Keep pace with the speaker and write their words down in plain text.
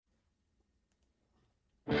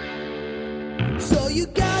you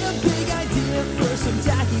got a big idea for some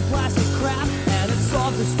tacky plastic crap, and it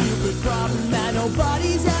solves a stupid problem that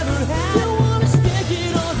nobody's ever had. You wanna stick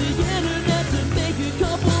it on the internet to make a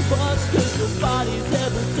couple bucks, cause nobody's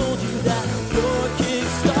ever told you that your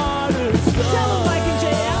Kickstarter sucks. Tell them Mike and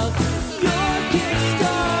JL, your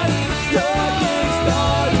Kickstarter sucks. Your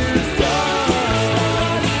Kickstarter sucks.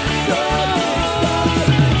 Your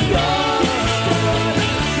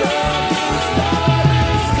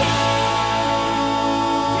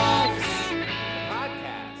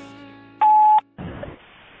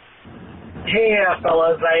Hey,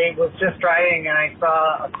 fellas, I was just driving and I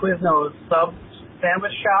saw a Quiznos sub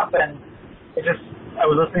sandwich shop, and I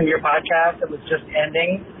was listening to your podcast. It was just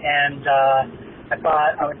ending, and I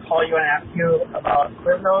thought I would call you and ask you about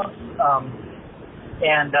Quiznos.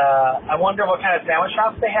 I wonder what kind of sandwich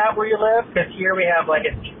shops they have where you live, because here we have like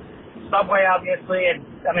a Subway, obviously, and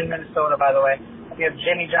I'm in Minnesota, by the way. We have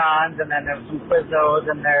Jimmy John's, and then there's some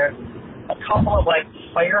Quiznos, and there's a couple of like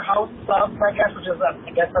Firehouse subs, I guess, which is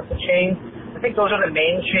I guess that's a chain. I think those are the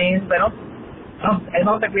main chains. I don't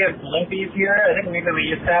think we have Blimpies here. I think maybe we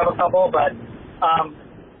used to have a couple, but I'm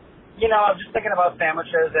just thinking about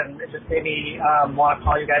sandwiches, and it just made me want to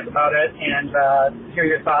call you guys about it and hear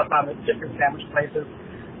your thoughts on the different sandwich places.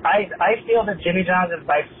 I feel that Jimmy John's is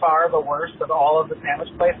by far the worst of all of the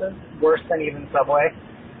sandwich places, worse than even Subway.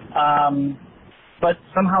 But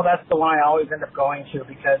somehow that's the one I always end up going to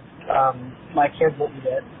because my kids will eat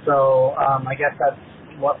it. So I guess that's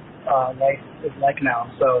what life is like now.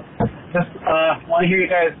 So just want to hear you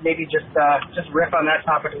guys maybe just riff on that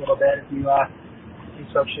topic a little bit if you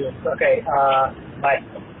so choose. Okay, bye.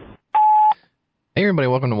 Hey everybody,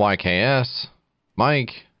 welcome to YKS.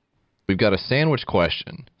 Mike, we've got a sandwich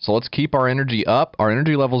question. So let's keep our energy up. Our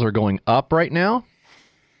energy levels are going up right now.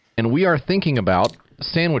 And we are thinking about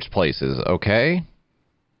sandwich places, okay?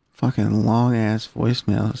 Fucking long-ass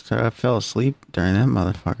voicemail. I fell asleep during that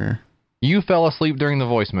motherfucker. You fell asleep during the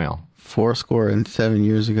voicemail. 7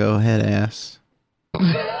 years ago, head ass.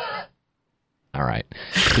 All right.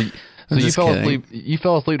 So you fell asleep. You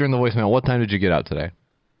fell asleep during the voicemail. What time did you get out today?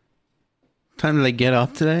 Time did I get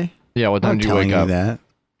up today? Yeah, what time did you wake up? I'm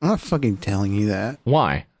not fucking telling you that.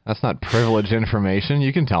 Why? That's not privileged information.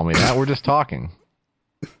 You can tell me that. We're just talking.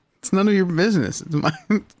 It's none of your business. It's my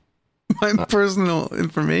personal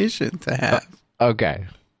information to have. Okay.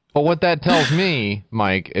 But what that tells me,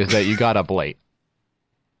 Mike, is that you got up late.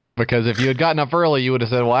 Because if you had gotten up early, you would have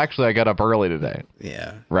said, well, actually, I got up early today.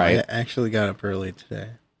 Yeah. Right? I actually got up early today.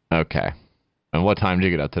 Okay. And what time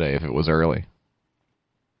did you get up today if it was early?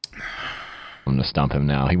 I'm going to stump him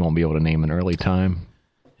now. He won't be able to name an early time.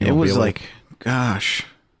 It was like, gosh.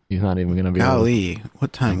 He's not even going to be golly, able to...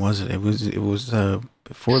 What time was it? It was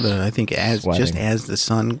before just as the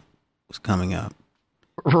sun was coming up.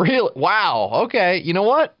 Really? Wow. Okay. You know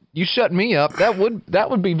what? You shut me up. That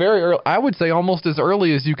would be very early. I would say almost as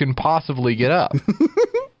early as you can possibly get up.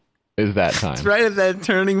 Is that time? It's right at that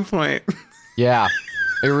turning point. Yeah,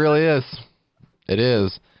 it really is. It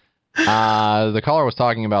is. The caller was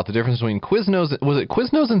talking about the difference between Quiznos. Was it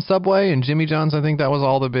Quiznos and Subway and Jimmy John's? I think that was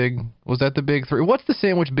all the big. Was that the big three? What's the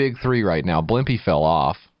sandwich big three right now? Blimpie fell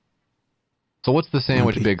off. So what's the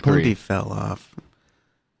sandwich big three? Blimpie fell off.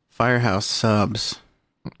 Firehouse subs.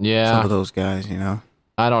 Yeah. Some of those guys, you know.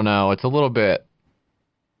 I don't know. It's a little bit.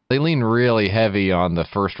 They lean really heavy on the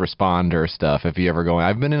first responder stuff. If you ever go,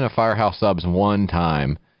 I've been in a Firehouse Subs one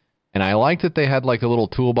time, and I liked that they had like a little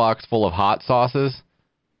toolbox full of hot sauces.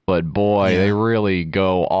 But boy, they really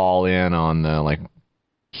go all in on the like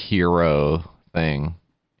hero thing,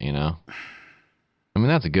 you know. I mean,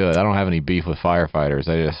 that's good. I don't have any beef with firefighters.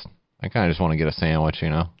 I kind of just want to get a sandwich, you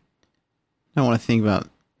know. I want to think about,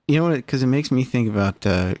 you know what? Because it makes me think about,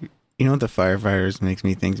 you know what the firefighters makes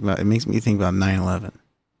me think about? It makes me think about 9/11.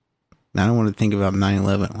 I don't want to think about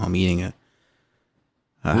 9/11 while I'm eating a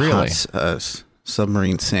hot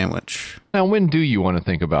submarine sandwich. Now, when do you want to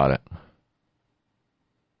think about it?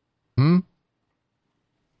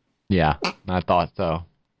 Yeah, I thought so.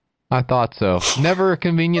 Never a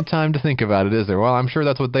convenient time to think about it, is there? Well, I'm sure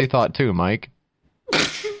that's what they thought too, Mike.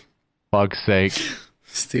 Fuck's sake.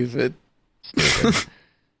 Stupid. So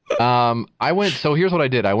here's what I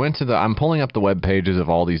did. I'm pulling up the web pages of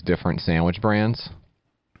all these different sandwich brands.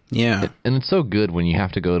 Yeah. And it's so good when you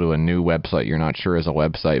have to go to a new website you're not sure is a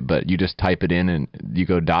website, but you just type it in and you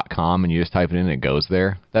go .com and you just type it in and it goes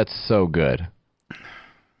there. That's so good.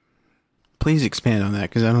 Please expand on that,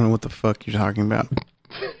 because I don't know what the fuck you're talking about.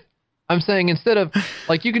 I'm saying instead of,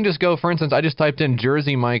 like, you can just go, for instance, I just typed in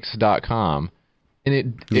jerseymikes.com,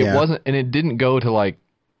 and it wasn't, and it didn't go to, like,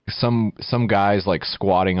 some guys, like,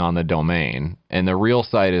 squatting on the domain, and the real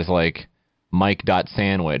site is, like,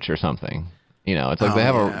 Mike.sandwich or something. You know, it's like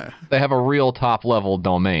Oh, they have a real top level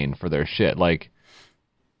domain for their shit. Like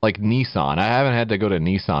Nissan. I haven't had to go to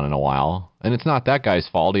Nissan in a while, and it's not that guy's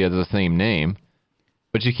fault. He has the same name.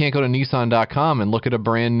 But you can't go to Nissan.com and look at a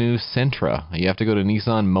brand new Sentra. You have to go to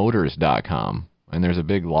NissanMotors.com. And there's a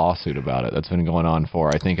big lawsuit about it that's been going on for,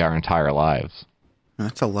 I think, our entire lives.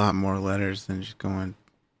 That's a lot more letters than just going.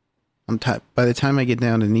 By the time I get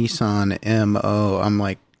down to Nissan MO, I'm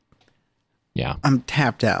like, yeah, I'm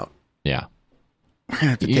tapped out. Yeah. We're gonna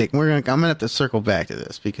have to I'm gonna have to circle back to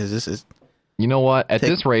this because this is. You know what? At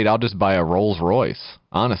this rate, I'll just buy a Rolls Royce.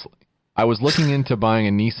 Honestly, I was looking into buying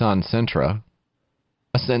a Nissan Sentra.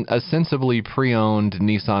 A sensibly pre-owned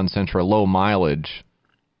Nissan Sentra, low mileage,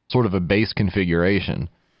 sort of a base configuration.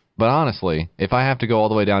 But honestly, if I have to go all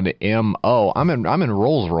the way down to MO, I'm in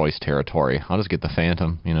Rolls-Royce territory. I'll just get the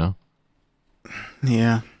Phantom, you know.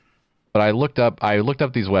 Yeah. But I looked up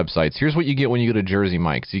these websites. Here's what you get when you go to Jersey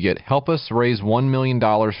Mike's. You get help us raise $1 million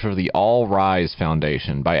for the All Rise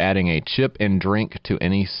Foundation by adding a chip and drink to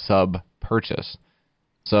any sub purchase.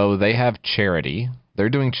 So they have charity. They're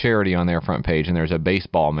doing charity on their front page, and there's a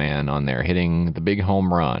baseball man on there hitting the big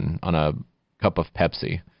home run on a cup of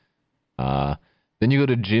Pepsi. Then you go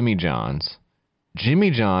to Jimmy John's. Jimmy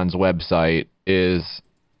John's website is...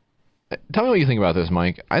 Tell me what you think about this,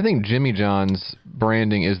 Mike. I think Jimmy John's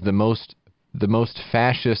branding is the most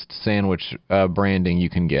fascist sandwich branding you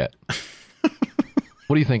can get.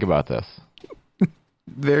 What do you think about this?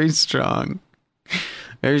 Very strong.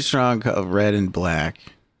 Very strong red and black.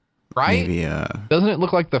 Right? Maybe, doesn't it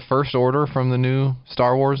look like the First Order from the new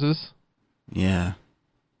Star Warses? Yeah.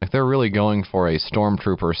 Like they're really going for a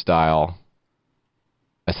Stormtrooper style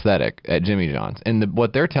aesthetic at Jimmy John's. And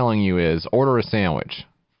what they're telling you is order a sandwich.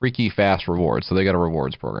 Freaky fast rewards. So they got a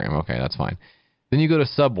rewards program. Okay, that's fine. Then you go to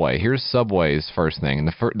Subway. Here's Subway's first thing. And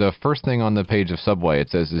the first thing on the page of Subway, it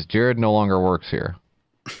says, is Jared no longer works here.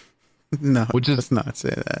 No, let's not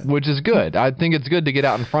say that. Which is good. I think it's good to get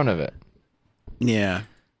out in front of it. Yeah.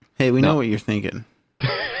 Hey, we know what you're thinking.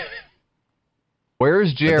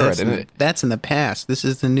 Where's Jared? That's in the past. This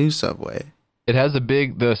is the new Subway. It has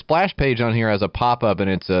the splash page on here has a pop-up, and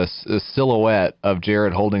it's a silhouette of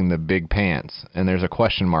Jared holding the big pants, and there's a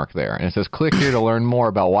question mark there. And it says, click here to learn more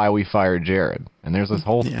about why we fired Jared. And there's this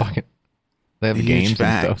whole fucking... They have games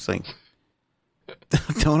and stuff. Like,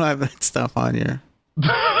 don't have that stuff on here.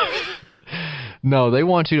 No, they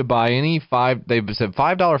want you to buy they've said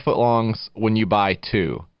 $5 footlongs when you buy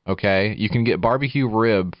 2. Okay, you can get barbecue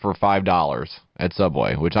rib for $5 at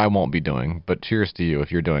Subway, which I won't be doing, but cheers to you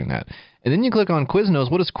if you're doing that. And then you click on Quiznos.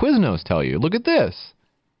 What does Quiznos tell you? Look at this.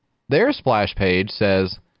 Their splash page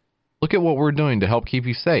says, look at what we're doing to help keep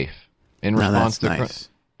you safe in response to... Nice.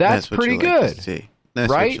 That's pretty good.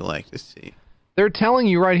 That's right? what you like to see. They're telling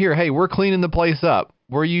you right here, hey, we're cleaning the place up.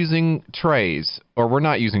 We're using trays, or we're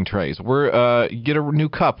not using trays. We're get a new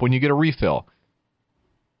cup when you get a refill.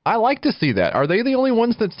 I like to see that. Are they the only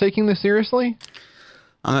ones that's taking this seriously?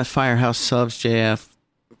 I'm at Firehouse Subs, JF,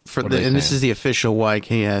 and this is the official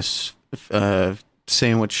YKS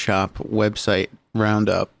sandwich shop website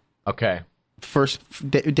roundup. Okay. First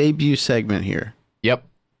debut segment here. Yep.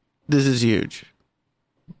 This is huge.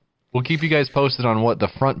 We'll keep you guys posted on what the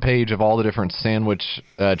front page of all the different sandwich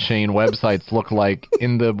chain websites look like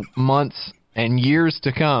in the months and years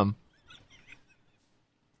to come.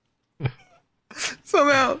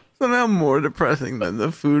 Somehow more depressing than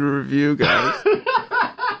the food review, guys.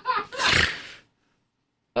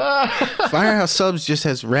 Firehouse Subs just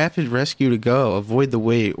has rapid rescue to go. Avoid the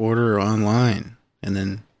wait. Order online. And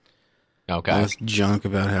then all this junk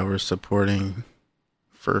about how we're supporting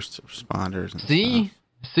first responders. And stuff.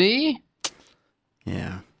 See?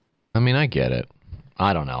 Yeah. I mean, I get it.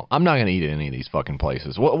 I don't know. I'm not going to eat at any of these fucking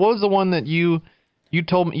places. What was the one that you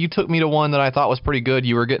told me? You took me to one that I thought was pretty good.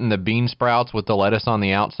 You were getting the bean sprouts with the lettuce on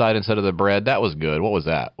the outside instead of the bread. That was good. What was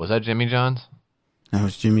that? Was that Jimmy John's? That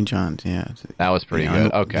was Jimmy John's, yeah. That was pretty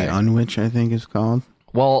good. Okay. The Unwich, I think it's called.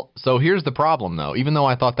 Well, so here's the problem, though. Even though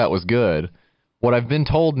I thought that was good, what I've been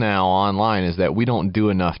told now online is that we don't do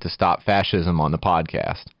enough to stop fascism on the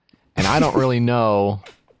podcast. And I don't really know...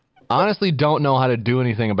 honestly don't know how to do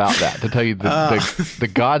anything about that, to tell you the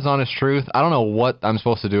God's honest truth. I don't know what I'm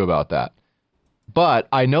supposed to do about that. But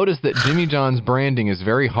I noticed that Jimmy John's branding is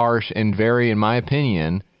very harsh and very, in my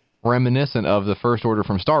opinion, reminiscent of the First Order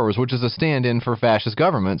from Star Wars, which is a stand-in for fascist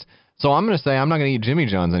governments. So I'm going to say I'm not going to eat Jimmy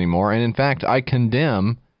John's anymore. And in fact, I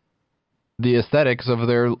condemn the aesthetics of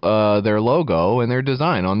their logo and their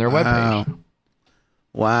design on their webpage.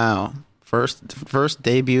 Wow. First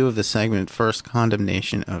debut of the segment, first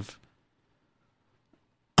condemnation of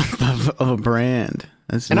a brand.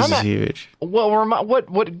 This is huge. Well,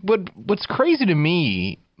 what's crazy to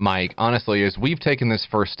me, Mike, honestly, is we've taken this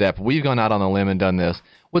first step. We've gone out on a limb and done this.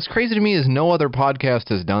 What's crazy to me is no other podcast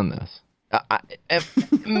has done this.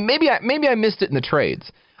 Maybe I missed it in the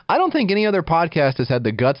trades. I don't think any other podcast has had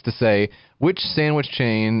the guts to say which sandwich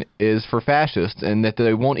chain is for fascists and that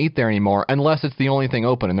they won't eat there anymore unless it's the only thing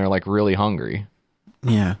open and they're like really hungry.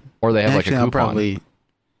 Yeah. Or they have like a coupon.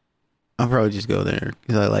 I'll probably just go there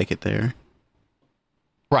because I like it there.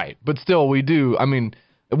 Right, but still, we do. I mean,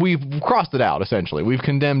 we've crossed it out, essentially. We've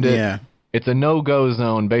condemned it. Yeah. It's a no-go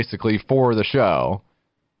zone, basically, for the show.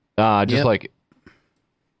 Like,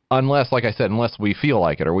 unless, like I said, unless we feel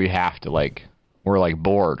like it or we have to, like, we're, like,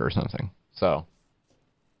 bored or something. So,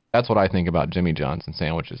 that's what I think about Jimmy John's and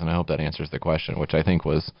sandwiches, and I hope that answers the question, which I think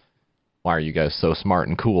was, why are you guys so smart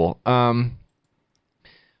and cool?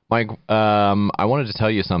 Mike, I wanted to tell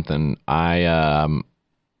you something.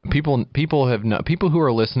 People who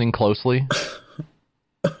are listening closely.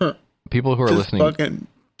 People who are listening.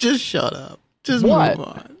 Just shut up. Just what? move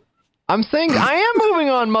on. I'm saying I am moving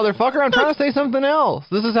on, motherfucker. I'm trying to say something else.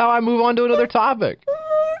 This is how I move on to another topic.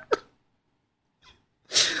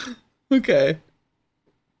 Okay.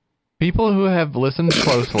 People who have listened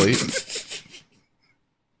closely.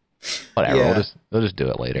 Whatever. Yeah. We'll just do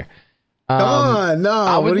it later. Come on,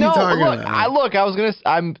 no. What are you talking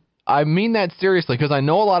about? I mean that seriously because I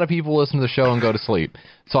know a lot of people listen to the show and go to sleep.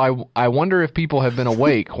 So I wonder if people have been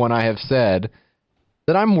awake when I have said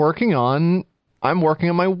that I'm working on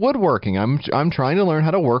my woodworking. I'm trying to learn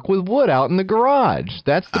how to work with wood out in the garage.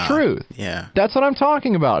 That's the truth. Yeah. That's what I'm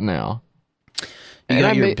talking about now. You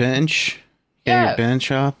got your bench. Yeah. Your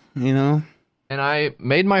bench up, you know? And I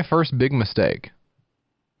made my first big mistake.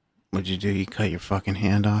 What'd you do? You cut your fucking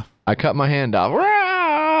hand off? I cut my hand off.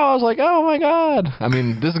 I was like, oh my God. I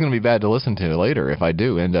mean, this is going to be bad to listen to later if I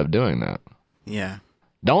do end up doing that. Yeah.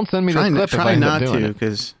 Don't send me this clip if I end up doing it. Try not to,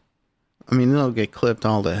 because, I mean, it'll get clipped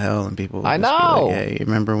all to hell and people will I just know. be like, hey,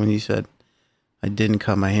 remember when you said I didn't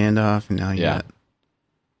cut my hand off and now you got...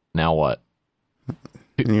 Now what?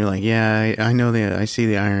 And you're like, yeah, I know I see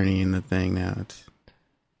the irony in the thing now. It's...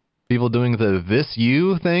 People doing the this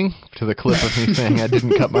you thing to the clip of me saying I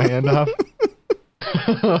didn't cut my hand off.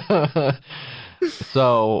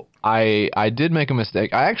 So I did make a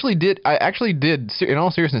mistake. I actually did. In all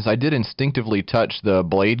seriousness, I did instinctively touch the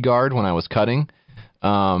blade guard when I was cutting,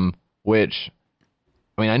 which,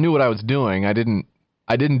 I mean, I knew what I was doing. I didn't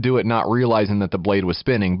do it not realizing that the blade was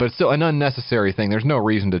spinning, but it's still an unnecessary thing. There's no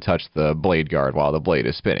reason to touch the blade guard while the blade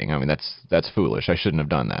is spinning. I mean, that's foolish. I shouldn't have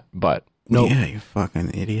done that. But no, yeah, you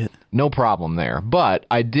fucking idiot. No problem there. But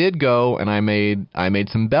I did go and I made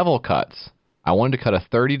some bevel cuts. I wanted to cut a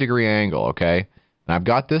 30-degree angle, okay? And I've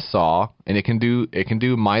got this saw, and it can do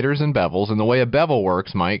miters and bevels. And the way a bevel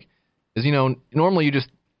works, Mike, is, you know, normally you just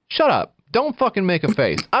shut up. Don't fucking make a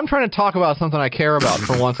face. I'm trying to talk about something I care about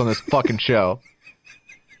for once on this fucking show.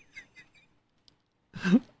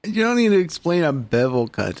 You don't need to explain a bevel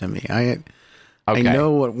cut to me. I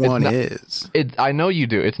know what one is. I know you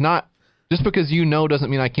do. It's not just because you know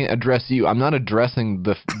doesn't mean I can't address you. I'm not addressing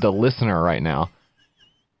the listener right now.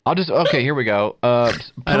 Here we go. I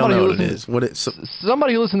don't know what it is.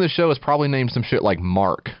 Somebody who listens to the show has probably named some shit like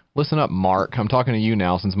Mark. Listen up, Mark. I'm talking to you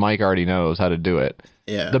now since Mike already knows how to do it.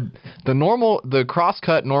 Yeah. The cross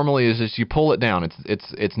cut normally is just you pull it down.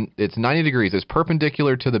 It's 90 degrees. It's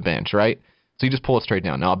perpendicular to the bench, right? So you just pull it straight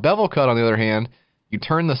down. Now a bevel cut, on the other hand, you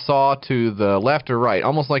turn the saw to the left or right,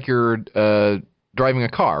 almost like you're driving a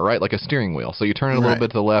car, right? Like a steering wheel. So you turn it a little bit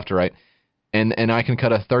to the left or right, and I can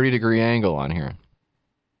cut a 30-degree angle on here.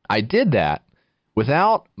 I did that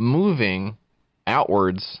without moving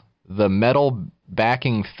outwards the metal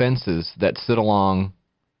backing fences that sit along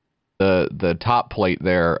the top plate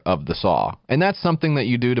there of the saw. And that's something that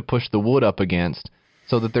you do to push the wood up against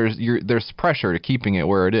so that there's pressure to keeping it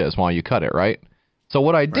where it is while you cut it, right? So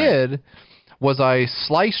what I did was I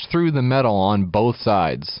sliced through the metal on both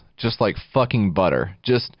sides, just like fucking butter.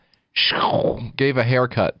 Just gave a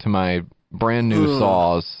haircut to my brand new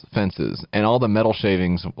saw's fences, and all the metal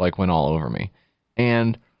shavings like went all over me.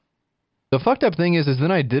 And the fucked up thing is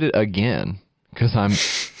then I did it again because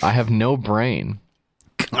I have no brain.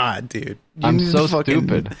 God, dude, I'm so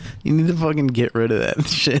stupid. You need to fucking get rid of that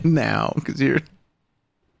shit now because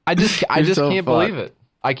I just so can't believe it.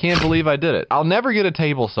 I can't believe I did it. I'll never get a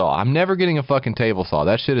table saw. I'm never getting a fucking table saw.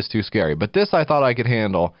 That shit is too scary. But this I thought I could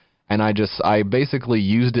handle, and I basically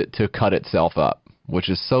used it to cut itself up. Which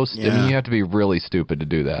is so I mean, you have to be really stupid to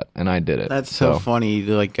do that, and I did it. That's so funny.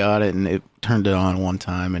 You like got it and it turned it on one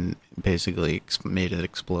time and basically made it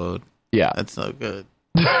explode. Yeah, that's so good.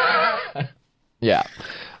 Yeah,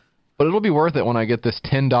 But it'll be worth it when I get this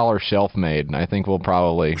 $10 shelf made, and I think we'll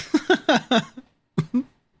probably...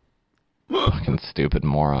 Fucking stupid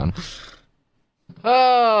moron.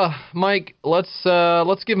 Mike, let's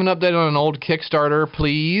give an update on an old Kickstarter,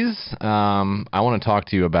 please. I want to talk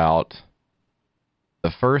to you about the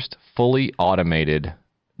first fully automated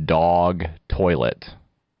dog toilet.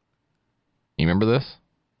 You remember this?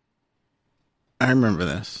 I remember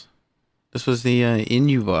this. This was the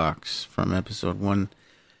Inu box from episode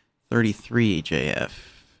 133, JF.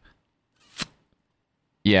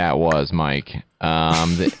 Yeah, it was, Mike.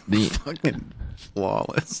 The fucking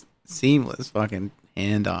flawless, seamless fucking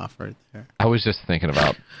handoff right there. I was just thinking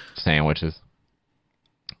about sandwiches.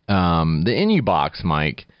 The Inu box,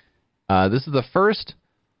 Mike. This is the first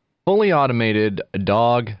fully automated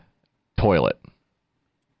dog toilet.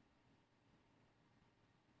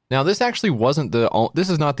 Now, this actually wasn't this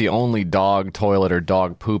is not the only dog toilet or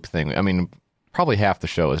dog poop thing. I mean, probably half the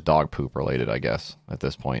show is dog poop related, I guess, at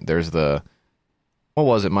this point. There's what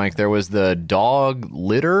was it, Mike? There was the dog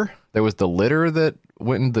litter. There was the litter that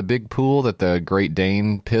went in the big pool that the Great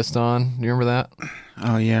Dane pissed on. You remember that?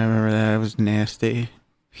 Oh, yeah, I remember that. It was nasty.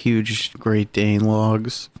 Huge Great Dane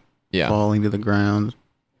logs falling to the ground.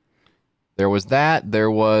 There was that. There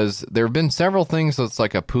have been several things that's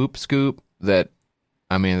like a poop scoop that,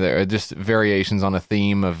 I mean, there are just variations on a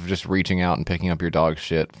theme of just reaching out and picking up your dog's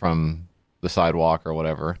shit from the sidewalk or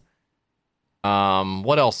whatever.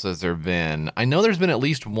 What else has there been? I know there's been at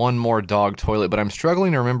least one more dog toilet, but I'm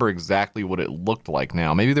struggling to remember exactly what it looked like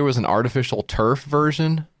now. Maybe there was an artificial turf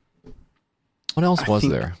version. What else was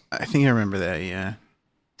there? I think I remember that, yeah.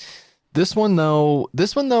 This one though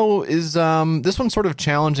is this one's sort of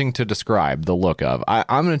challenging to describe the look of.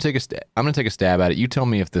 I'm gonna take a stab at it. You tell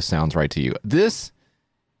me if this sounds right to you. This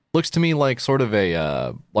looks to me like sort of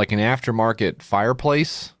a like an aftermarket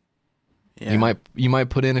fireplace. Yeah. You might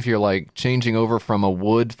put in if you're like changing over from a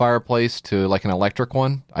wood fireplace to like an electric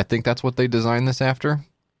one. I think that's what they designed this after.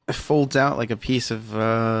 It folds out like a piece of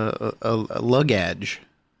a luggage,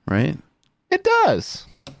 right? It does.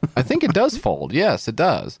 I think it does fold. Yes, it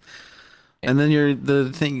does. And then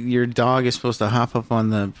your dog is supposed to hop up on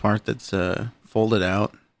the part that's folded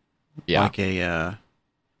out. Yeah. Like a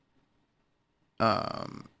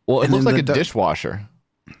well, it looks like a dishwasher.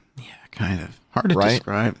 Yeah, kind of. Hard to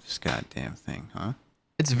describe this goddamn thing, huh?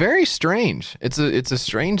 It's very strange. It's a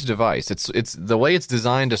strange device. It's the way it's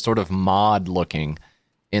designed is sort of mod looking,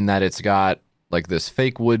 in that it's got like this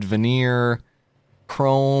fake wood veneer,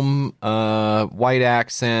 chrome, white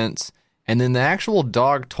accents, and then the actual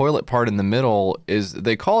dog toilet part in the middle is,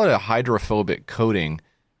 they call it a hydrophobic coating.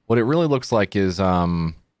 What it really looks like is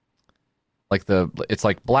it's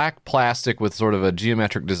like black plastic with sort of a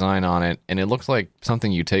geometric design on it, and it looks like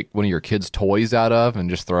something you take one of your kids' toys out of and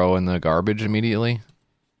just throw in the garbage immediately.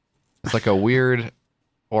 It's like a weird,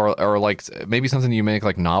 or like maybe something you make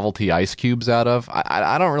like novelty ice cubes out of.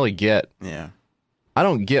 I don't really get. Yeah. I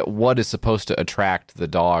don't get what is supposed to attract the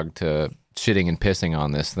dog to shitting and pissing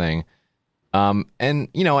on this thing. And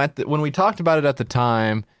you know, when we talked about it at the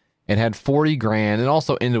time, it had 40 grand and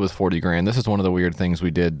also ended with 40 grand. This is one of the weird things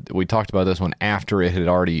we did. We talked about this one after it had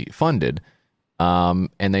already funded. And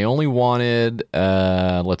they only wanted,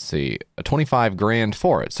 25 grand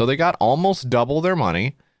for it. So they got almost double their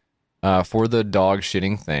money, for the dog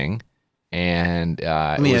shitting thing. And,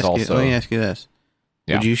 let me ask you this.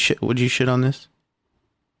 Yeah. Would you shit on this?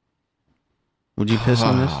 Would you piss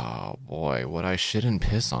on this? Oh boy, would I shit and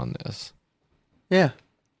piss on this? Yeah.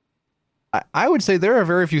 I would say there are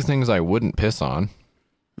very few things I wouldn't piss on.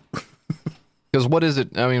 Because what is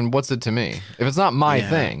it? I mean, what's it to me? If it's not my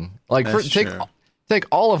thing, like take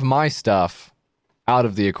all of my stuff out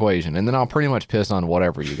of the equation, and then I'll pretty much piss on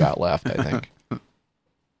whatever you got left. I think.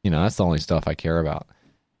 That's the only stuff I care about.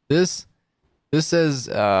 This says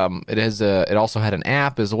it also had an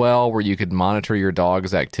app as well where you could monitor your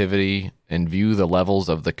dog's activity and view the levels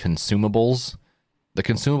of the consumables. The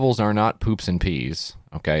consumables are not poops and pees.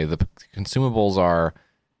 Okay, the consumables are,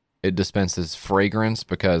 it dispenses fragrance,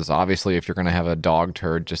 because obviously if you're going to have a dog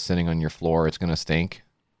turd just sitting on your floor, it's going to stink.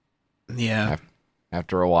 Yeah.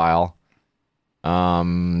 After a while.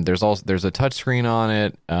 There's a touch screen on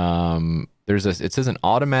it. It says an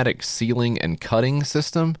automatic sealing and cutting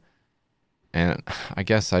system. And I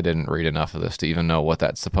guess I didn't read enough of this to even know what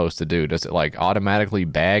that's supposed to do. Does it like automatically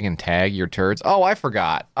bag and tag your turds? Oh, I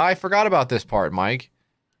forgot about this part, Mike.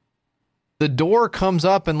 The door comes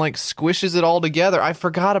up and like squishes it all together. I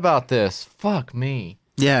forgot about this. Fuck me.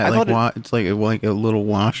 Yeah, it's like a little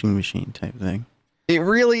washing machine type thing. It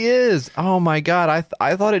really is. Oh my god,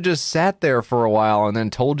 I thought it just sat there for a while and then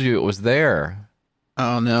told you it was there.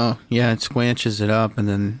 Oh no. Yeah, it squanches it up and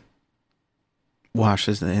then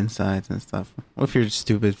washes the insides and stuff. What if your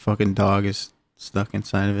stupid fucking dog is stuck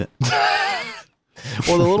inside of it?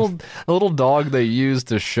 Well, the little dog they used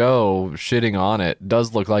to show shitting on it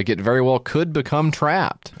does look like it very well could become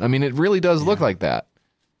trapped. I mean, it really does look like that.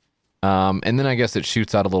 And then I guess it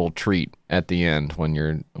shoots out a little treat at the end when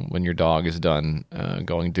your dog is done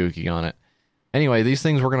going dookie on it. Anyway, these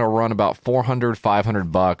things were going to run about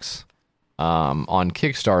 $400-$500 on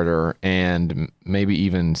Kickstarter, and maybe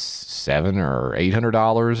even $700 or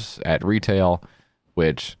 $800 at retail,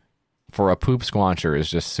 which for a poop squancher is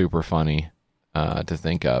just super funny to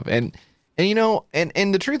think of. And you know, and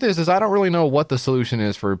the truth is I don't really know what the solution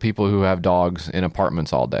is for people who have dogs in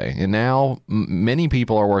apartments all day. And now many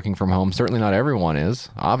people are working from home. Certainly not everyone is,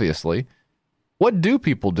 obviously. What do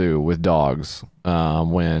people do with dogs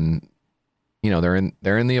when, you know, they're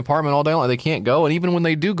in the apartment all day long? They can't go, and even when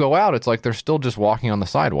they do go out, it's like they're still just walking on the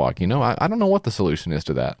sidewalk. You know, I don't know what the solution is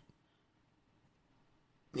to that.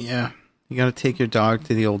 Yeah, you got to take your dog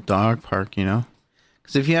to the old dog park, you know.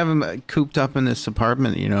 Because if you have him cooped up in this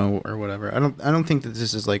apartment, you know, or whatever, I don't think that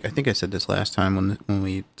this is like, I think I said this last time when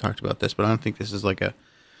we talked about this, but I don't think this is like a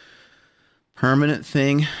permanent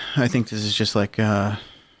thing. I think this is just like, I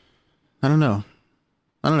don't know.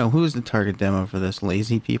 Who's the target demo for this?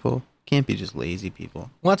 Lazy people? Can't be just lazy people.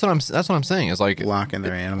 Well, that's what I'm saying. Is like locking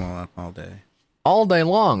their animal up all day. All day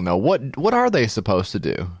long, though. What are they supposed to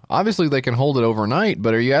do? Obviously, they can hold it overnight,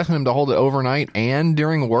 but are you asking them to hold it overnight and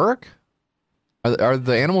during work? Are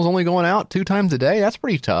the animals only going out 2 times a day? That's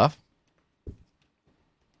pretty tough.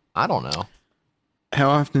 I don't know. How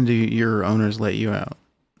often do your owners let you out?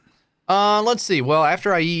 Let's see. Well,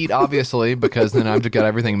 after I eat, obviously, because then I've just got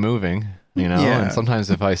everything moving, you know. Yeah. And sometimes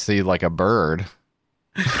if I see like a bird.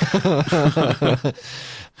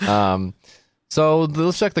 So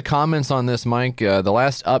let's check the comments on this, Mike. The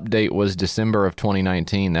last update was December of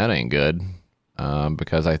 2019. That ain't good,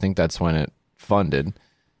 because I think that's when it funded.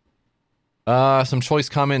 Some choice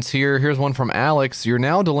comments here. Here's one from Alex. You're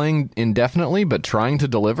now delaying indefinitely, but trying to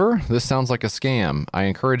deliver? This sounds like a scam. I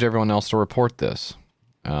encourage everyone else to report this.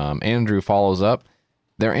 Andrew follows up.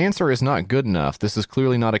 Their answer is not good enough. This is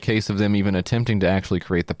clearly not a case of them even attempting to actually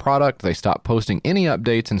create the product. They stopped posting any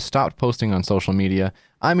updates and stopped posting on social media.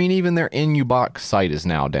 I mean, even their InuBox site is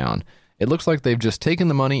now down. It looks like they've just taken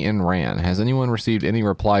the money and ran. Has anyone received any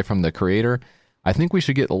reply from the creator? I think we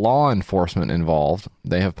should get law enforcement involved.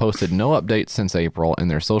 They have posted no updates since April, and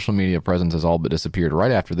their social media presence has all but disappeared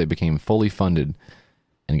right after they became fully funded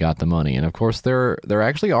and got the money. And of course, there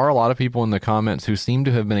actually are a lot of people in the comments who seem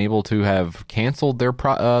to have been able to have canceled their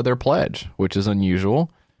pledge, which is unusual.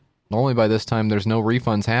 Normally by this time, there's no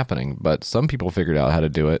refunds happening, but some people figured out how to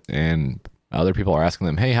do it, and other people are asking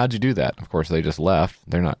them, hey, how'd you do that? Of course, they just left.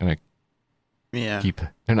 They're not going to they're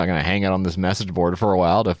not going to hang out on this message board for a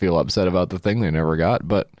while to feel upset about the thing they never got,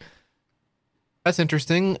 but that's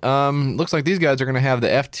interesting. Looks like these guys are going to have the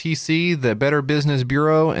FTC, the Better Business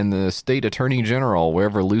Bureau, and the State Attorney General,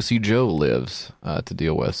 wherever Lucy Joe lives, to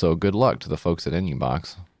deal with. So good luck to the folks at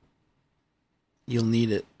InuBox. You'll need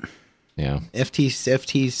it. Yeah.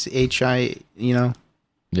 FTHI, you know?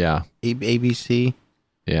 Yeah. ABC.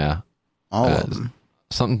 Yeah. All of them.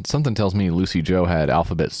 Something tells me Lucy Joe had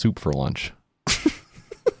alphabet soup for lunch.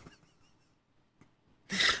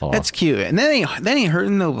 Oh. That's cute, and that ain't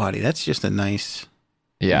hurting nobody. That's just a nice.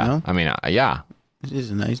 Yeah, you know? I mean, yeah. It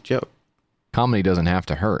is a nice joke. Comedy doesn't have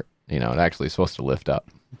to hurt. You know, it actually is supposed to lift up.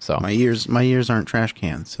 So my ears aren't trash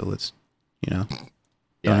cans, so let's, you know,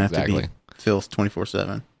 don't have to be filth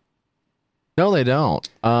 24/7. No, they don't.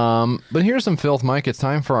 But here's some filth, Mike. It's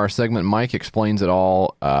time for our segment, Mike Explains It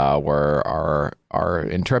All, where our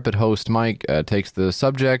intrepid host, Mike, takes the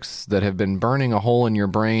subjects that have been burning a hole in your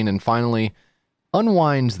brain and finally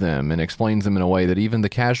unwinds them and explains them in a way that even the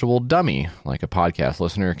casual dummy, like a podcast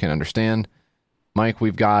listener, can understand. Mike,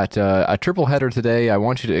 we've got a triple header today. I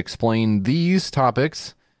want you to explain these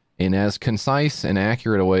topics in as concise and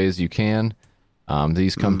accurate a way as you can.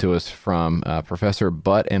 These come to us from Professor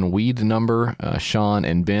Butt and Weed Number, Sean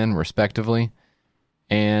and Ben, respectively.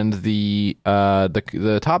 And the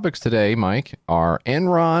topics today, Mike, are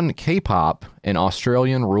Enron, K-pop, and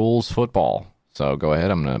Australian rules football. So go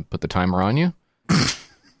ahead. I'm going to put the timer on you.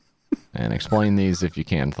 And explain these if you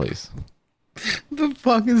can, please. The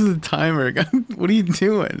fuck is the timer? What are you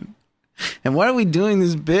doing? And why are we doing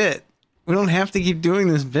this bit? We don't have to keep doing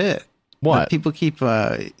this bit. What? But people keep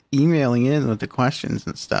emailing in with the questions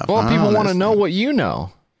and stuff. Well, people want to know what you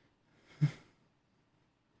know.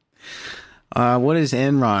 What is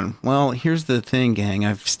Enron? Well, here's the thing, gang.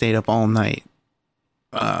 I've stayed up all night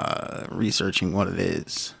researching what it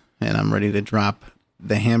is. And I'm ready to drop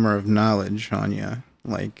the hammer of knowledge on you.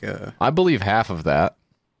 like I believe half of that.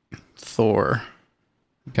 Thor.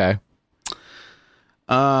 Okay.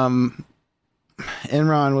 Enron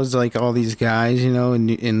was like all these guys, you know,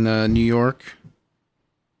 in New York,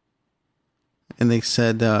 and they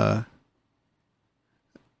said our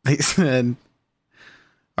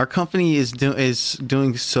company is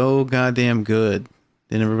doing so goddamn good,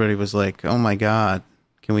 and everybody was like, "Oh my god,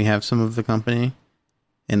 can we have some of the company?"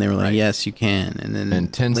 And they were like, Right. "Yes, you can." And then In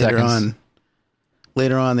 10 seconds.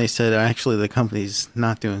 Later on, they said, "Actually, the company's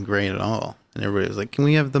not doing great at all." And everybody was like, "Can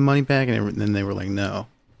we have the money back?" And then they were like, "No."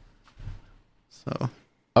 So.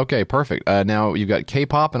 Okay, perfect. Now you've got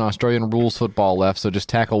K-pop and Australian rules football left, so just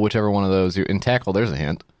tackle whichever one of those you... And tackle, there's a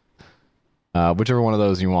hint. Whichever one of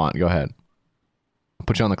those you want. Go ahead. I'll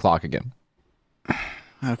put you on the clock again.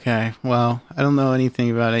 Okay, well, I don't know anything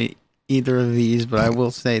about either of these, but I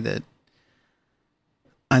will say that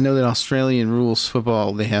I know that Australian rules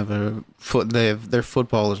football, their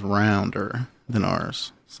football is rounder than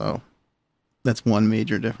ours, so that's one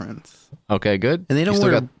major difference. Okay, good. And they don't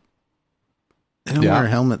wear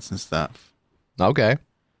helmets and stuff. Okay.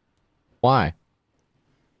 Why?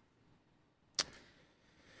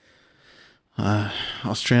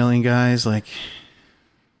 Australian guys like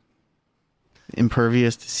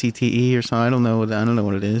impervious to CTE or something. I don't know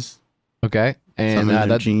what it is. Okay.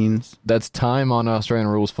 And genes. That's time on Australian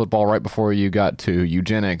rules football right before you got to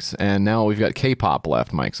eugenics. And now we've got K-pop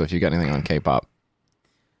left, Mike. So if you got anything on K-pop,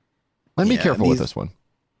 be careful with this one.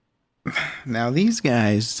 Now these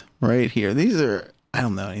guys right here, I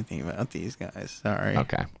don't know anything about these guys. Sorry.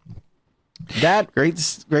 Okay. That great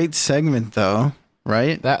segment though,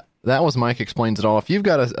 right? That was Mike Explains It All. If you've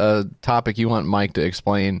got a topic you want Mike to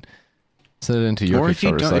explain, send it into your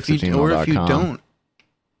Kickstarter@gmail.com. Or if you don't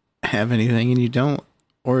have anything and you don't,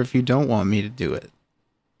 or if you don't want me to do it.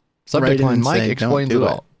 Subject line, Mike Explains It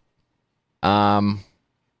All. All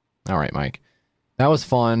right, Mike. That was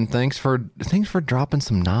fun. Thanks for dropping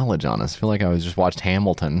some knowledge on us. I feel like I was just watched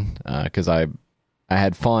Hamilton because I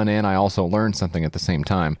had fun and I also learned something at the same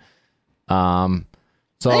time. So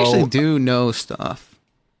I actually do know stuff.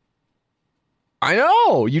 I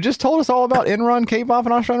know. You just told us all about Enron, K-pop,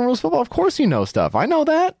 and Australian rules football. Of course you know stuff. I know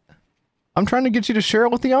that. I'm trying to get you to share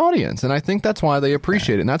it with the audience, and I think that's why they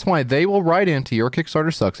appreciate it, and that's why they will write into your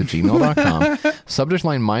KickstarterSucks@gmail.com. Subject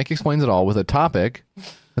line, Mike Explains It All, with a topic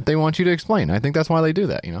that they want you to explain. I think that's why they do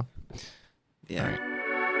that, you know? Yeah. All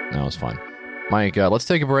right. That was fun. Mike, let's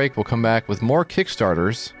take a break. We'll come back with more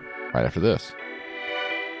Kickstarters right after this.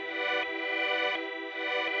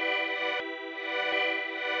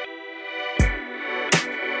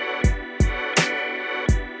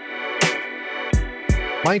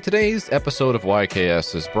 Mike, today's episode of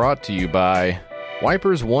YKS is brought to you by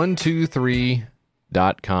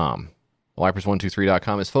Wipers123.com.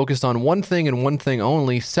 Wipers123.com is focused on one thing and one thing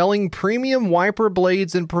only, selling premium wiper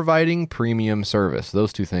blades and providing premium service.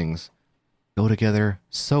 Those two things go together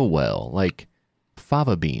so well, like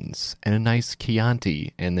fava beans and a nice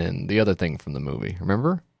Chianti, and then the other thing from the movie.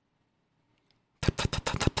 Remember?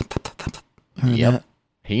 Yep.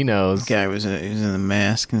 He knows. This guy was he was in the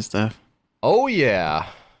mask and stuff. Oh, yeah.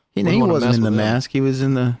 He wasn't in the mask. He was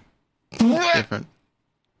in the different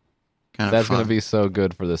kind of That's going to be so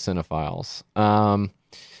good for the cinephiles. No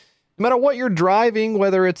matter what you're driving,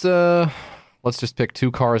 whether it's let's just pick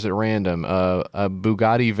two cars at random, a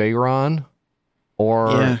Bugatti Veyron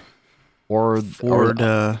or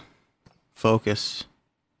Ford Focus.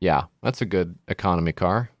 Yeah, that's a good economy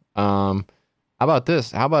car. How about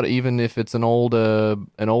this? How about even if it's an old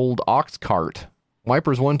ox cart?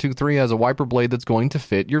 Wipers123 has a wiper blade that's going to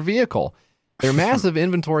fit your vehicle. Their massive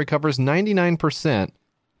inventory covers 99%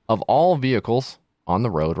 of all vehicles on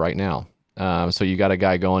the road right now. So you got a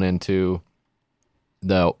guy going into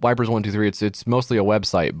the Wipers123. It's mostly a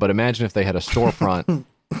website, but imagine if they had a storefront in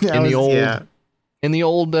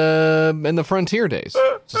the frontier days.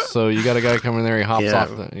 So you got a guy coming there. He hops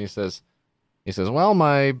off and he says, "Well,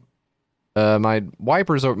 my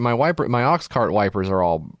wipers are my ox cart wipers are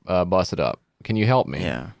all busted up. Can you help me?"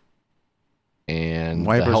 Yeah. And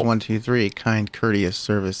Wipers123, kind, courteous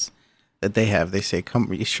service that they have. They say,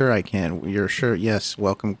 "Come, sure I can. You're sure? Yes,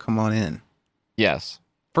 welcome. Come on in." Yes.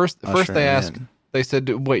 First they asked. They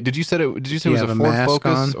said, "Wait, did you say it was a Ford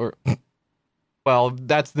Focus or?" Well,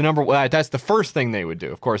 that's the number. That's the first thing they would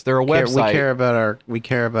do. Of course, they're a website. We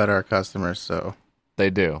care about our customers, so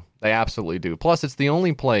they do. They absolutely do. Plus, it's the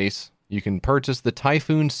only place you can purchase the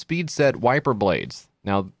Typhoon Speed Set wiper blades.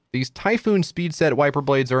 Now, these Typhoon Speed Set wiper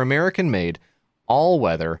blades are American-made,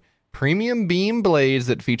 all-weather, premium beam blades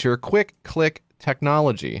that feature quick click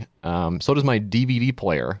technology. So does my DVD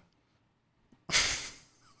player.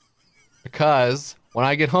 Because when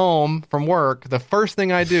I get home from work, the first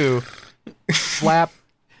thing I do, slap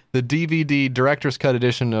the DVD director's cut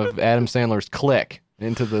edition of Adam Sandler's Click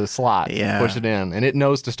into the slot, push it in, and it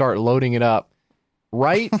knows to start loading it up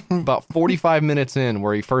right about 45 minutes in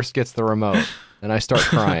where he first gets the remote, and I start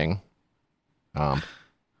crying.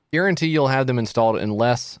 Guarantee you'll have them installed in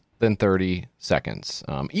less than 30 seconds.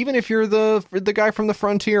 Even if you're the guy from the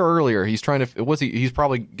Frontier earlier, he's trying to, he's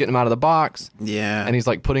probably getting them out of the box. Yeah. And he's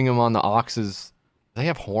like putting them on the oxes. Do they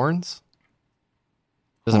have horns?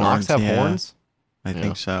 Does an ox have horns? I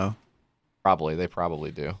think so. They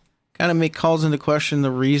probably do. Kind of calls into question the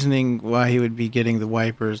reasoning why he would be getting the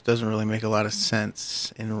wipers. Doesn't really make a lot of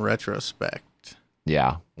sense in retrospect.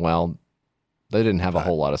 Yeah, well, they didn't have a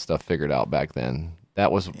whole lot of stuff figured out back then.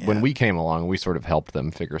 That was when we came along, we sort of helped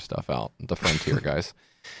them figure stuff out, the Frontier guys.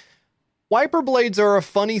 Wiper blades are a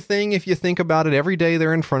funny thing if you think about it. Every day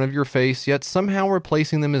they're in front of your face, yet somehow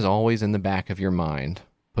replacing them is always in the back of your mind.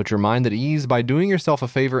 Put your mind at ease by doing yourself a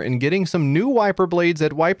favor and getting some new wiper blades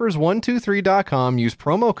at wipers123.com. Use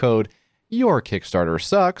promo code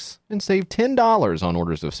YourKickstarterSucks and save $10 on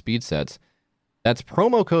orders of speed sets. That's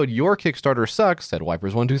promo code YourKickstarterSucks at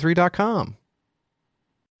wipers123.com.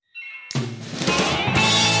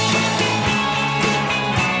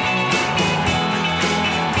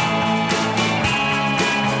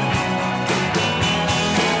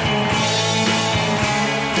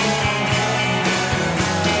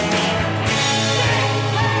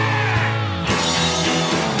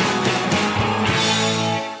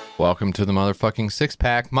 Welcome to the motherfucking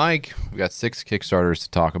six-pack. Mike, we've got 6 Kickstarters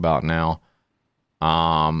to talk about now.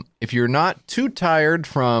 If you're not too tired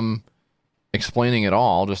from explaining it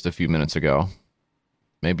all just a few minutes ago,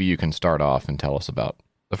 maybe you can start off and tell us about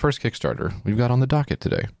the first Kickstarter we've got on the docket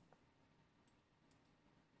today.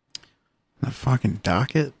 The fucking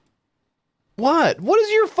docket? What? What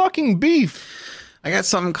is your fucking beef? I got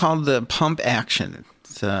something called the pump action.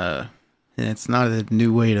 It's not a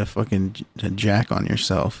new way to fucking jack on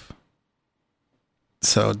yourself.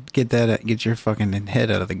 So get your fucking head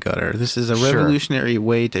out of the gutter. This is a revolutionary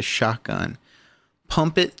way to shotgun.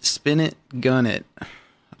 Pump it, spin it, gun it.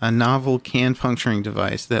 A novel can puncturing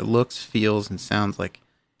device that looks, feels, and sounds like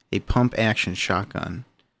a pump action shotgun.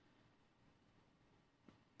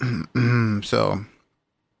 So,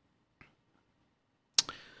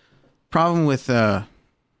 problem with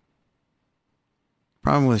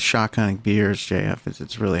shotgunning beers, JF, is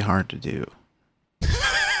it's really hard to do.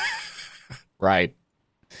 Right.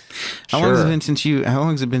 How long has it been since you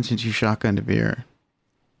shotgunned a beer?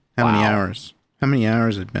 How many hours? How many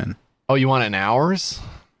hours has it been? Oh, you want it in hours?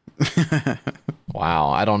 Wow,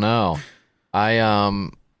 I don't know.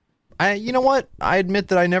 You know what? I admit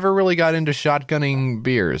that I never really got into shotgunning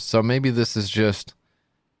beers, so maybe this is just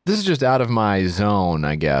out of my zone,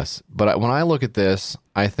 I guess. But when I look at this,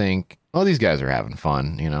 I think, oh, these guys are having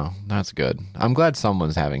fun. You know, that's good. I'm glad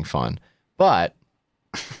someone's having fun. But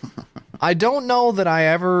I don't know that I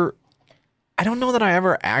ever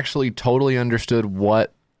actually totally understood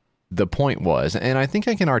what the point was, and I think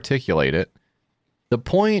I can articulate it. The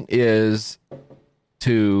point is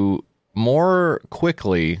to more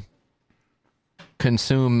quickly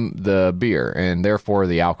consume the beer and therefore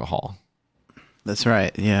the alcohol. That's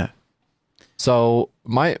right. Yeah. So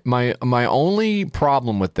my only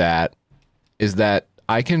problem with that is that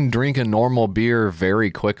I can drink a normal beer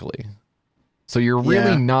very quickly. So you're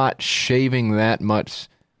really not shaving that much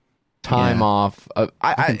time off.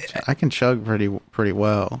 I can chug pretty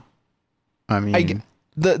well. I mean,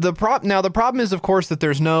 the problem is, of course, that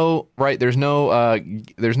there's no I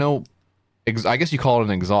guess you call it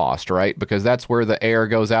an exhaust, right? Because that's where the air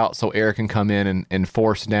goes out, so air can come in and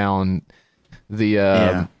force down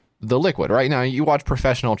the liquid. Right now, you watch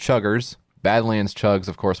professional chuggers. Badlands chugs,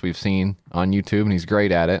 of course, we've seen on YouTube, and he's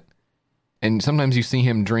great at it. And sometimes you see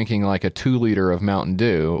him drinking like a 2-liter of Mountain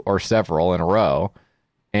Dew or several in a row,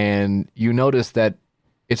 and you notice that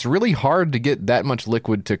it's really hard to get that much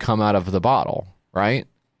liquid to come out of the bottle, right?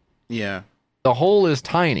 Yeah. The hole is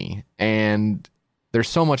tiny, and there's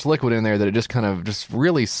so much liquid in there that it just kind of just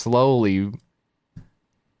really slowly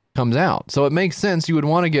comes out. So it makes sense you would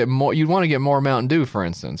want to get more. You'd want to get more Mountain Dew, for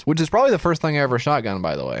instance, which is probably the first thing I ever shotgunned,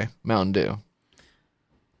 by the way. Mountain Dew.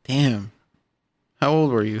 Damn. How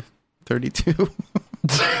old were you? 32.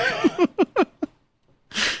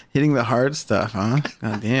 Hitting the hard stuff, huh?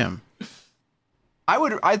 God damn.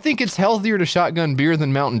 I think it's healthier to shotgun beer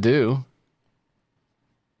than Mountain Dew.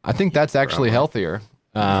 I think that's actually healthier.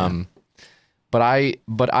 But I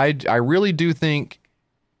really do think,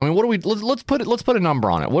 I mean, let's put a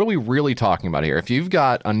number on it. What are we really talking about here? If you've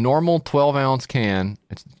got a normal 12-ounce can,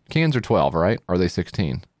 cans are 12, right? Or are they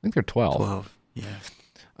 16? I think they're 12. Yeah.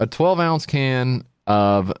 A 12-ounce can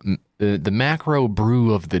of the macro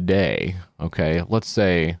brew of the day. Okay, let's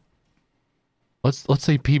say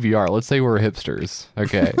PBR. Let's say we're hipsters.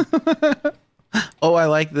 Okay. Oh, I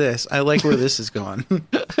like this. I like where this is going.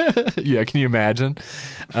 Yeah, can you imagine?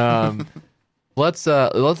 Let's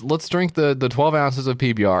drink the 12 ounces of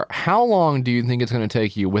PBR. How long do you think it's going to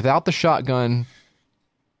take you without the shotgun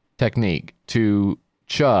technique to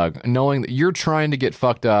chug, knowing that you're trying to get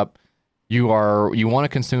fucked up? You want to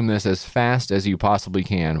consume this as fast as you possibly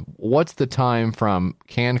can. What's the time from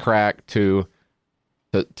can crack to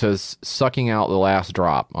sucking out the last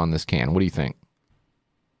drop on this can? What do you think?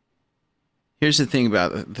 Here's the thing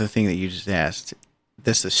about the thing that you just asked.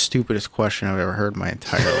 This is the stupidest question I've ever heard in my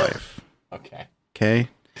entire life. Okay?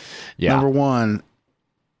 Yeah. Number one,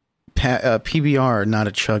 PBR, not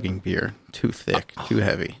a chugging beer. Too thick, too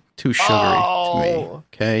heavy, too sugary to me.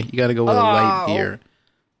 Okay? You got to go with a light beer.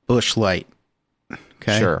 Bush Light.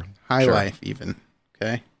 Okay? Sure. High Sure. Life, even.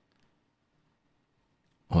 Okay?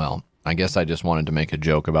 Well, I guess I just wanted to make a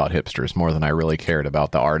joke about hipsters more than I really cared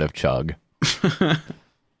about the art of chug.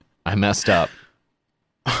 I messed up.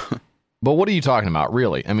 But what are you talking about,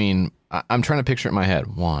 really? I mean, I'm trying to picture it in my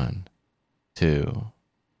head. 1, 2,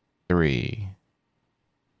 3,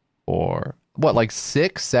 4. What, like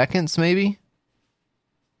 6 seconds, maybe?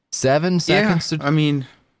 7 seconds? Yeah, I mean,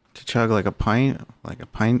 to chug like a pint.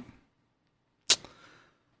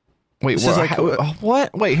 Wait, This is like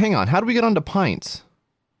what? Wait, hang on. How do we get onto pints?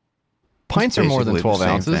 Pints are more than basically the 12 same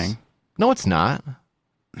ounces. thing. No, it's not.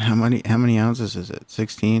 How many ounces is it?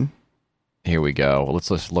 16? Here we go. Let's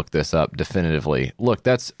just look this up definitively. Look,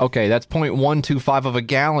 that's 0.125 of a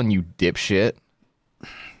gallon, you dipshit.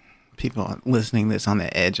 People listening to this on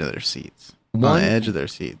the edge of their seats. On the edge of their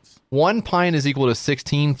seats. 1 pint is equal to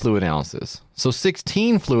 16 fluid ounces. So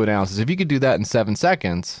 16 fluid ounces, if you could do that in 7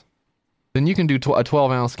 seconds, then you can do a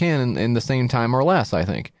 12-ounce can in the same time or less, I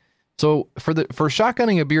think. So for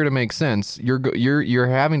shotgunning a beer to make sense, you're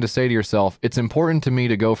having to say to yourself, it's important to me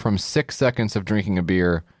to go from 6 seconds of drinking a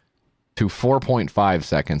beer to 4.5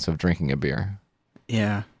 seconds of drinking a beer.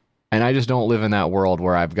 Yeah. And I just don't live in that world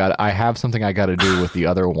where I have something I got to do with the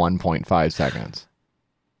other 1.5 seconds.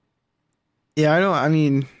 Yeah, I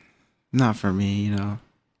mean, not for me,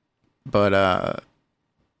 But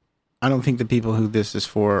I don't think the people who this is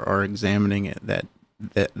for are examining it that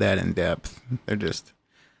in depth.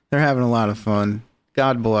 They're having a lot of fun.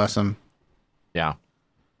 God bless them. Yeah.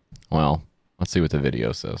 Well, let's see what the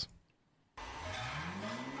video says.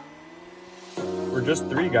 We're just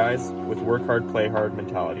 3 guys with work hard, play hard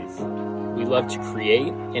mentalities. We love to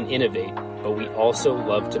create and innovate, but we also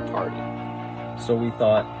love to party. So we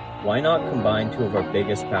thought, why not combine 2 of our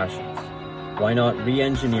biggest passions? Why not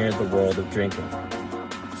re-engineer the world of drinking?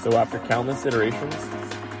 So after countless iterations,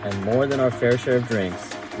 And more than our fair share of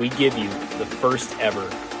drinks, We give you the first ever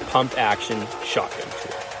pump action shotgun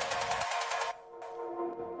tour.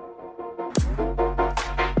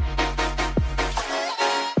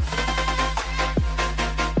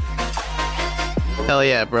 Hell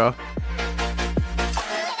yeah, bro.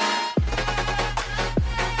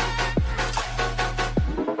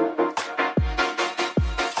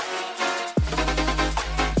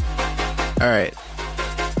 All right.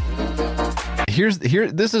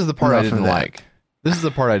 This is the part I Enough of didn't that. like. This is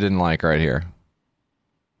the part I didn't like right here.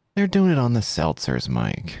 They're doing it on the seltzers,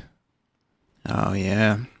 Mike. Oh,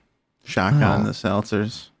 yeah. Shotgun Oh. the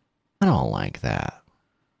seltzers. I don't like that.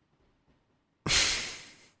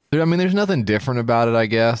 I mean, there's nothing different about it, I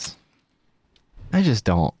guess. I just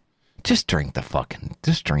don't. Just drink the fucking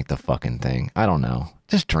thing. I don't know.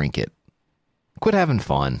 Just drink it. Quit having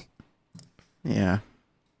fun. Yeah.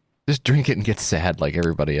 Just drink it and get sad like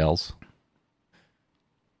everybody else.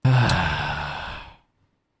 I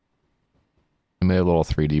made a little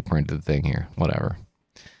 3D printed thing here. Whatever.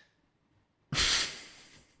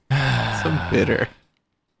 So bitter.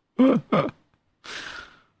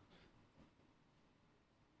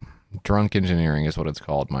 Drunk engineering is what it's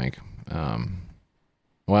called, Mike.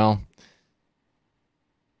 Well,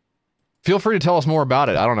 feel free to tell us more about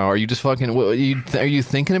it. I don't know. Are you just fucking? Are you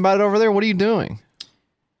thinking about it over there? What are you doing?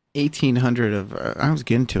 1,800 of. I was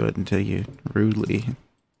getting to it until you rudely.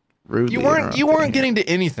 You weren't getting to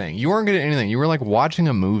anything. You weren't getting anything. You were like watching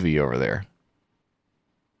a movie over there.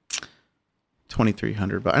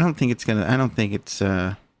 2,300, but I don't think it's gonna. I don't think it's.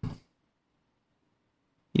 You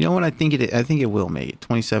know what? I think it will make it.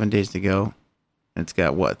 27 days to go. It's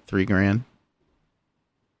got what? $3,000.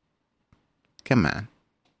 Come on.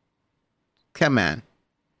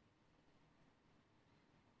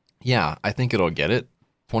 Yeah, I think it'll get it.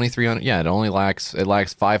 $2,300. Yeah, it lacks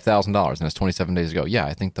 $5,000, and it's 27 days ago. Yeah,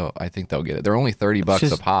 I think they'll get it. They're only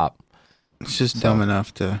 $30 a pop. It's just dumb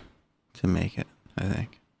enough to make it, I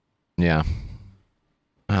think. Yeah.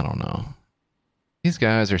 I don't know. These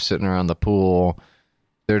guys are sitting around the pool.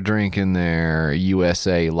 They're drinking their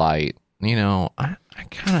USA Light. You know, I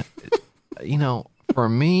kind of, you know, for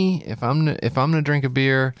me, if I'm gonna drink a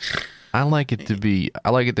beer, I like it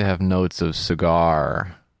to have notes of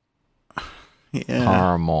cigar,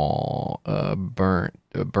 caramel,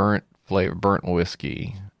 burnt flavor, burnt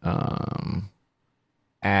whiskey,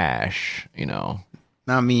 ash. You know.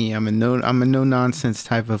 Not me. I'm a no nonsense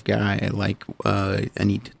type of guy. I like I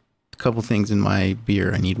need a couple things in my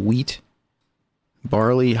beer. I need wheat,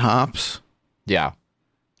 barley, hops,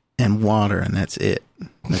 and water, and that's it.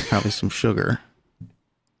 There's probably some sugar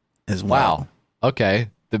as well. Wow. Okay.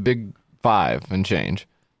 The big 5 and change.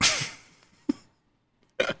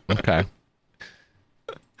 Okay.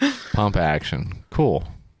 Pump action. Cool.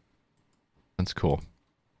 That's cool.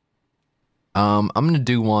 I'm gonna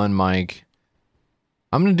do one, Mike.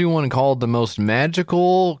 I'm going to do one called the most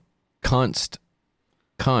magical kunst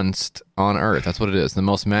on Earth. That's what it is. The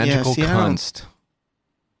most magical kunst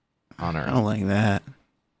on Earth. I don't like that.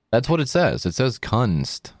 That's what it says. It says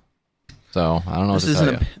kunst. So, I don't know what to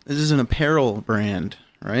tell you. This is an apparel brand,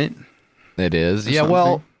 right? It is. Yeah,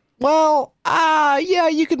 yeah,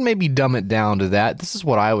 you could maybe dumb it down to that. This is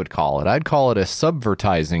what I would call it. I'd call it a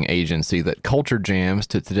subvertising agency that culture jams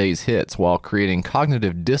to today's hits while creating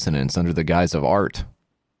cognitive dissonance under the guise of art.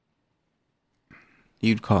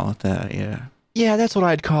 You'd call it that, yeah. Yeah, that's what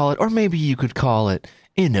I'd call it. Or maybe you could call it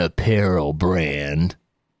an apparel brand,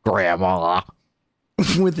 Grandma.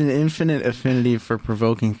 With an infinite affinity for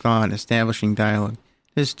provoking thought and establishing dialogue.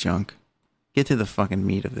 This junk. Get to the fucking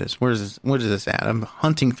meat of this. What is this at? I'm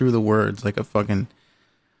hunting through the words like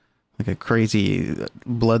a crazy,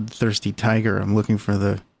 bloodthirsty tiger. I'm looking for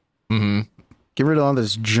the... Mm-hmm. Get rid of all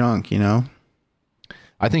this junk, you know?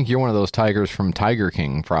 I think you're one of those tigers from Tiger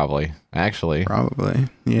King, probably. Actually. Probably,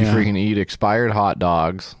 yeah. You freaking eat expired hot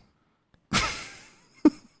dogs.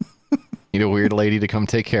 Need a weird lady to come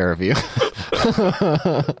take care of you.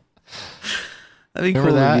 That'd be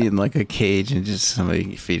cool to be in like a cage and just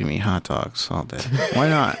somebody feeding me hot dogs all day. Why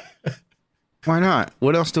not? Why not?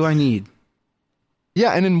 What else do I need?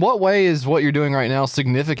 Yeah, and in what way is what you're doing right now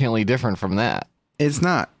significantly different from that? It's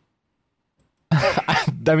not. I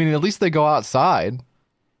mean, at least they go outside.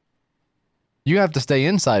 You have to stay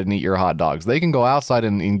inside and eat your hot dogs. They can go outside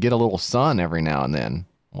and get a little sun every now and then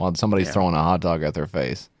while somebody's throwing a hot dog at their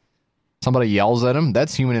face. Somebody yells at them.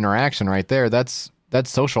 That's human interaction right there. That's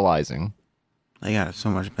socializing. They got it so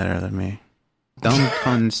much better than me. Dumb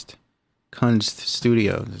Kunst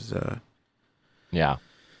Studios. Yeah.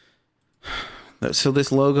 So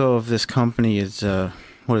this logo of this company is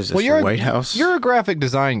what is this? Well, the White House. You're a graphic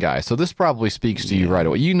design guy, so this probably speaks to you right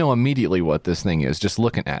away. You know immediately what this thing is just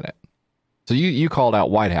looking at it. So you called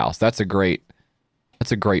out White House. That's a great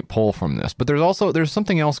pull from this. But there's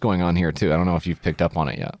something else going on here too. I don't know if you've picked up on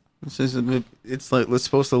it yet. It's like it's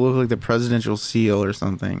supposed to look like the presidential seal or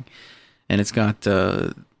something, and it's got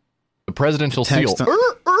the presidential seal.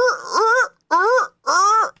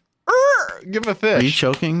 Give him a fish. Are you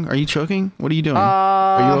choking? What are you doing?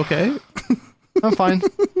 Are you okay? I'm fine.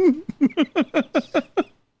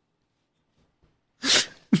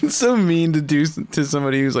 It's so mean to do to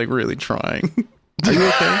somebody who's like really trying. Are you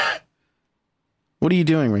okay? What are you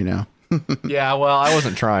doing right now? Yeah, well, I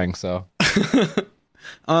wasn't trying, so.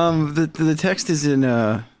 The text is in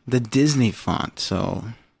the Disney font, so.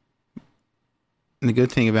 And the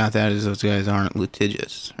good thing about that is those guys aren't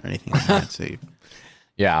litigious or anything like that, so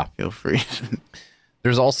yeah, feel free.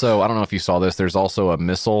 There's also, I don't know if you saw this, there's also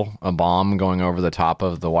a bomb going over the top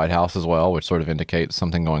of the White House as well, which sort of indicates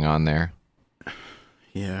something going on there.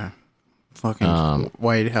 Yeah. Fucking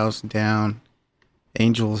White House down.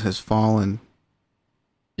 Angels has fallen.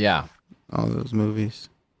 Yeah. All those movies.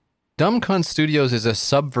 Dumb Cunt Studios is a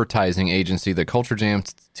subvertising agency that culture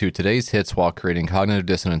jams to today's hits while creating cognitive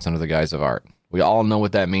dissonance under the guise of art. We all know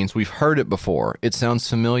what that means. We've heard it before. It sounds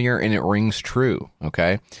familiar and it rings true,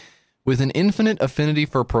 okay? With an infinite affinity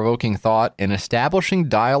for provoking thought and establishing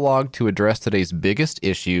dialogue to address today's biggest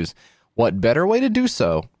issues, what better way to do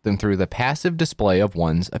so than through the passive display of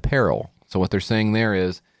one's apparel? So what they're saying there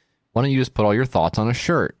is, why don't you just put all your thoughts on a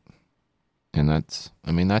shirt? And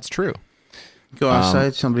that's true. Go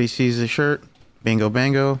outside, somebody sees the shirt, bingo,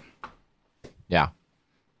 bango. Yeah.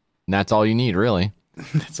 And that's all you need, really.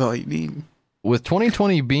 That's all you need. With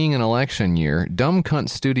 2020 being an election year, Dumb Cunt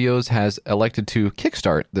Studios has elected to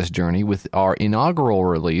kickstart this journey with our inaugural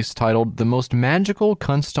release titled The Most Magical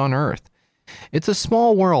Kunst on Earth. It's a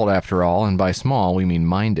small world after all, and by small, we mean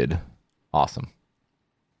minded. Awesome.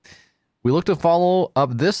 We look to follow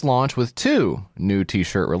up this launch with 2 new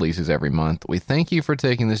t-shirt releases every month. We thank you for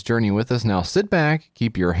taking this journey with us. Now sit back,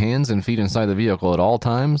 keep your hands and feet inside the vehicle at all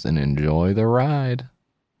times, and enjoy the ride.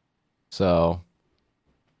 So...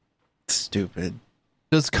 Stupid.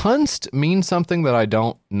 Does kunst mean something that I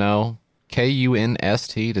don't know?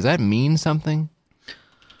 K-U-N-S-T? Does that mean something?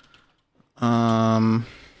 I'm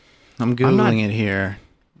Googling it here.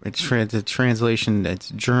 It's the translation, it's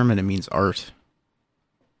German, it means art.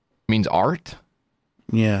 Means art?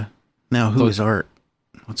 Yeah. Now, who is art?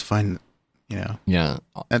 Let's find, Yeah.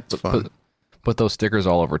 That's fun. Put those stickers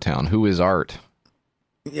all over town. Who is art?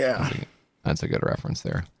 Yeah. That's a good reference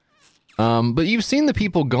there. But you've seen the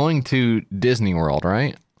people going to Disney World,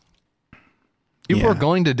 right? People are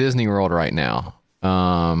going to Disney World right now.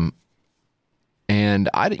 And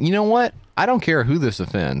you know what? I don't care who this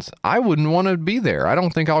offends. I wouldn't want to be there. I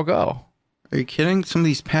don't think I'll go. Are you kidding? Some of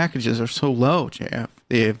these packages are so low, JF.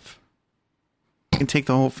 You can take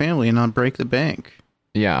the whole family and not break the bank.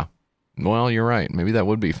 Yeah. Well, you're right. Maybe that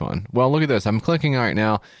would be fun. Well, look at this. I'm clicking right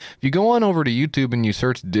now. If you go on over to YouTube and you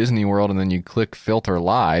search Disney World and then you click Filter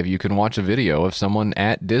Live, you can watch a video of someone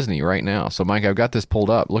at Disney right now. So, Mike, I've got this pulled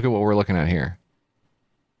up. Look at what we're looking at here.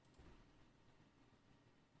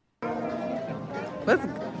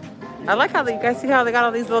 I like how you guys see how they got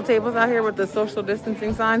all these little tables out here with the social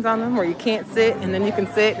distancing signs on them where you can't sit and then you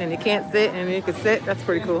can sit and you can't sit and you can sit. That's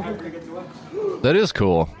pretty cool. That is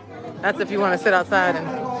cool. That's if you want to sit outside and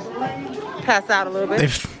pass out a little bit.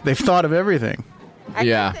 They've thought of everything. I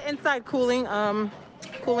think the inside cooling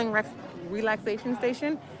relaxation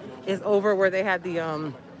station is over where they had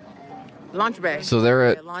the launch bay. So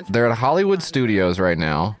they're at Hollywood Studios right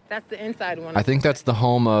now. That's the inside one. I think that's the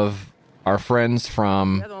home of our friends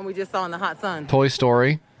from the other one we just saw in the hot sun. Toy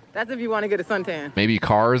Story. That's if you want to get a suntan. Maybe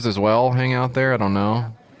Cars as well hang out there. I don't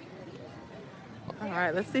know. All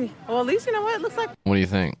right, let's see. Well, at least you know what it looks like. What do you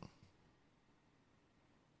think?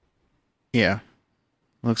 Yeah.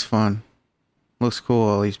 Looks fun. Looks cool,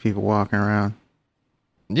 all these people walking around.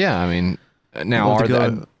 Yeah, I mean, now a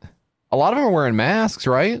lot of them are wearing masks,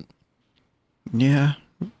 right? Yeah.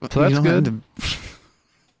 So that's good.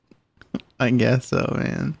 I guess so,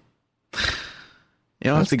 man. You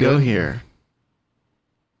don't have to good. go here.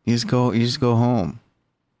 You just go home.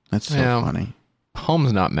 That's so funny.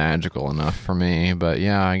 Home's not magical enough for me, but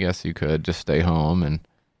yeah, I guess you could just stay home and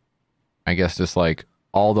I guess just like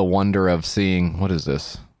all the wonder of seeing, what is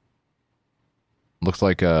this? Looks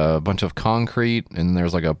like a bunch of concrete and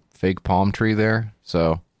there's like a fake palm tree there.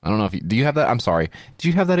 So I don't know if do you have that? I'm sorry. Do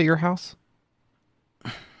you have that at your house?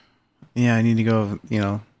 Yeah, I need to go,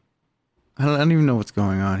 I don't even know what's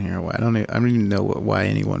going on here. I don't even know why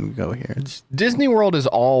anyone would go here. Disney World is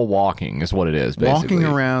all walking, is what it is, basically.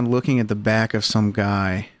 Walking around looking at the back of some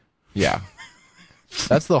guy. Yeah.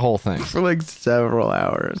 That's the whole thing. For like several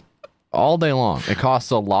hours. All day long. It costs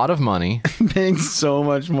a lot of money. Paying so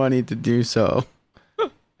much money to do so.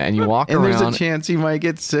 And you walk around. And there's a chance you might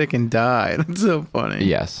get sick and die. That's so funny.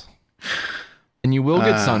 Yes. And you will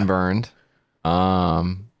get sunburned.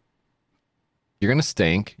 You're going to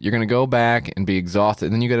stink. You're going to go back and be exhausted.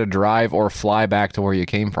 And then you got to drive or fly back to where you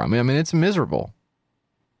came from. I mean, it's miserable.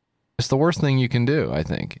 It's the worst thing you can do, I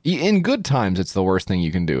think. In good times, it's the worst thing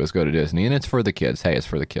you can do is go to Disney. And it's for the kids. Hey, it's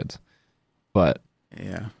for the kids. But,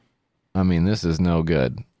 yeah. I mean, this is no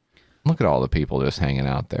good. Look at all the people just hanging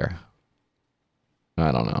out there. I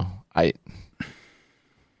don't know.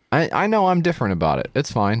 I know I'm different about it.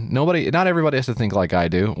 It's fine. Not everybody has to think like I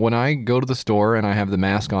do. When I go to the store and I have the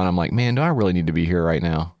mask on, I'm like, man, do I really need to be here right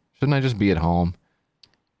now? Shouldn't I just be at home?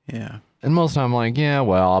 Yeah. And most of the time I'm like, yeah,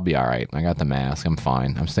 well, I'll be all right. I got the mask. I'm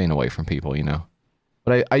fine. I'm staying away from people,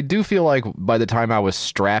 But I do feel like by the time I was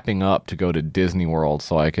strapping up to go to Disney World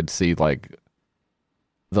so I could see like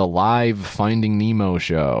the live Finding Nemo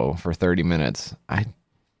show for 30 minutes, I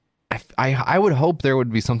would hope there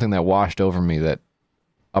would be something that washed over me that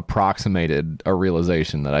approximated a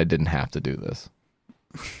realization that I didn't have to do this.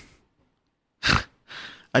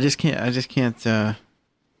 I just can't I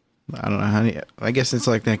don't know how I guess it's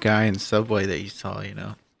like that guy in Subway that you saw,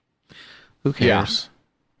 Who cares?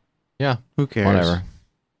 Yeah. Who cares? Whatever.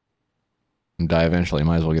 And die eventually,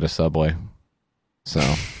 might as well get a Subway. So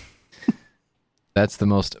that's the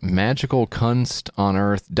most magical kunst on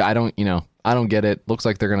earth. I don't get it. Looks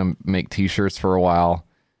like they're going to make t-shirts for a while.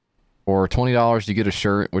 For $20, you get a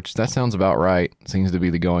shirt, which that sounds about right. Seems to be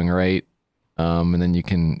the going rate. And then you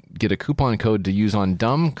can get a coupon code to use on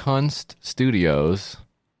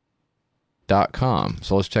dumbkunststudios.com.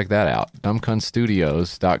 So let's check that out.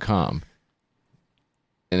 dumbkunststudios.com.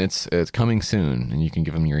 and it's coming soon, and you can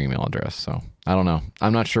give them your email address. So I don't know.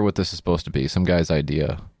 I'm not sure what this is supposed to be. Some guy's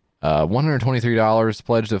idea. $123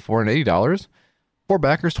 pledged at $480. 4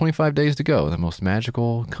 backers, 25 days to go. The most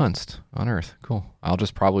magical kunst on earth. Cool. I'll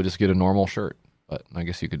probably just get a normal shirt, but I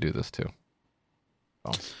guess you could do this too.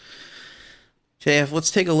 So. JF, let's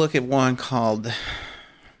take a look at one called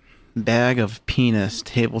Bag of Penis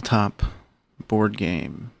Tabletop Board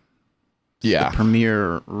Game. It's the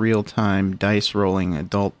premier real-time dice rolling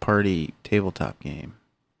adult party tabletop game.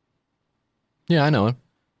 Yeah, I know it.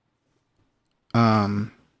 I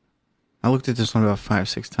looked at this one about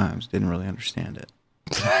 5-6 times. Didn't really understand it.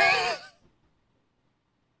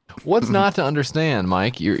 What's not to understand,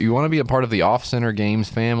 Mike? You want to be a part of the Off-Center Games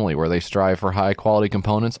family, where they strive for high-quality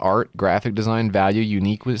components, art, graphic design, value,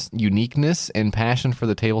 uniqueness, and passion for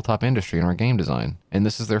the tabletop industry and our game design. And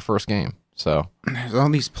this is their first game. So there's all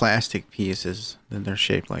these plastic pieces that they're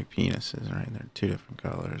shaped like penises, right? They're 2 different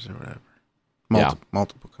colors or whatever.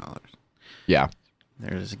 Multiple colors. Yeah.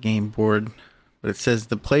 There's a game board, but it says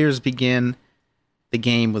the players begin the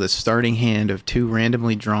game with a starting hand of 2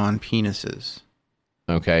 randomly drawn penises.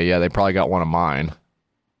 Okay, yeah, they probably got one of mine.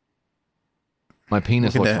 My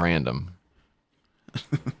penis looks random.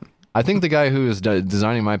 I think the guy who was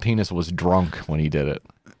designing my penis was drunk when he did it.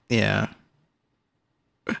 Yeah.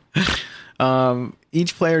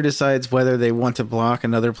 Each player decides whether they want to block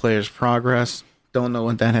another player's progress. Don't know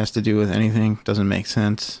what that has to do with anything. Doesn't make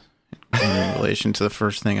sense in relation to the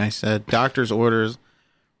first thing I said. Doctor's orders.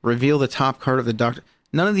 Reveal the top card of the doctor.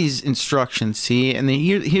 None of these instructions, see? And then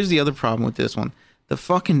here's the other problem with this one. The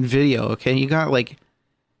fucking video, okay? You got like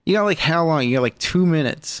how long? You got like 2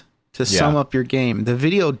 minutes to sum up your game. The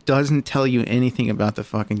video doesn't tell you anything about the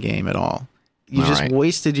fucking game at all. You just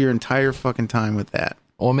wasted your entire fucking time with that.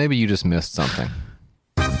 Well, maybe you just missed something.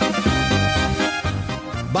 By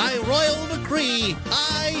royal decree,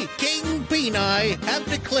 I, King Peni, have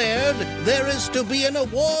declared there is to be an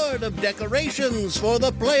award of decorations for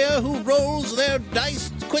the player who rolls their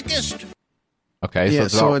dice quickest. Okay, yeah,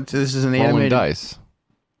 so this is an animated dice.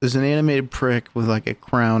 There's an animated prick with like a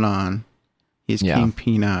crown on. He's King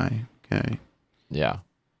Peni. Okay. Yeah.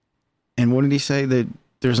 And what did he say? That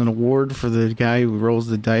there's an award for the guy who rolls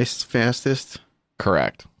the dice fastest?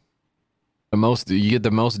 Correct. You get the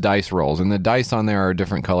most dice rolls, and the dice on there are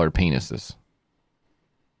different colored penises.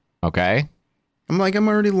 Okay? I'm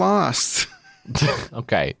already lost.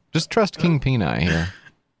 Okay. Just trust King Peni here.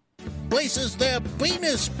 Places their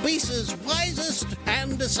penis pieces wisest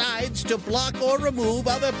and decides to block or remove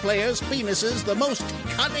other players' penises the most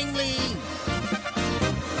cunningly.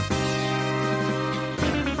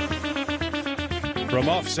 From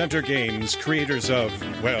Off-Center Games, creators of,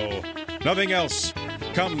 well, nothing else,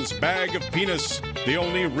 comes Bag of Penis, the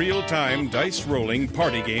only real-time dice-rolling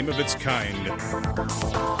party game of its kind.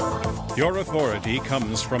 Your authority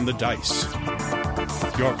comes from the dice.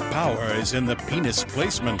 Your power is in the penis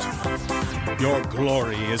placement. Your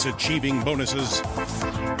glory is achieving bonuses.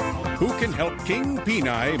 Who can help King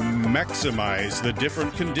Peni maximize the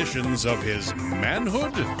different conditions of his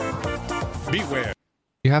manhood? Beware.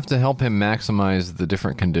 You have to help him maximize the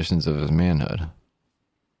different conditions of his manhood.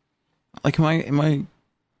 Like, am I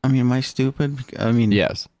stupid? I mean,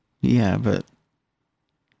 yes. Yeah, but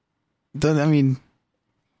how do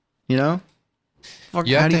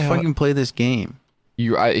you fucking play this game?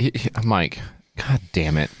 Mike, god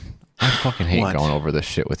damn it. I fucking hate going over this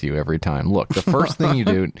shit with you every time. Look, the first thing you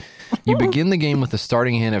do, you begin the game with a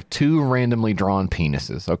starting hand of 2 randomly drawn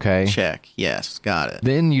penises, okay? Check. Yes, got it.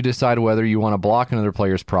 Then you decide whether you want to block another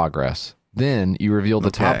player's progress. Then you reveal the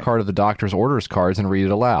top card of the doctor's orders cards and read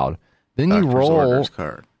it aloud. Then Doctor's you roll. Orders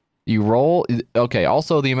card. You roll. Okay,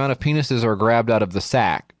 also the amount of penises are grabbed out of the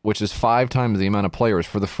sack, which is 5 times the amount of players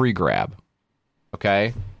for the free grab.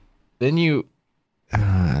 Okay? Then you roll.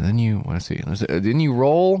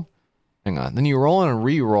 Hang on. Then you roll and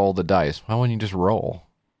re-roll the dice. Why wouldn't you just roll?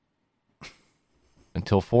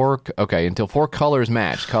 Until 4 colors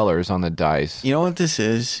match colors on the dice. You know what this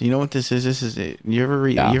is? This is it. You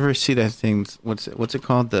ever see that thing? What's it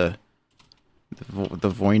called? The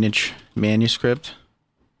Voynich manuscript?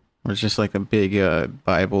 Where it's just like a big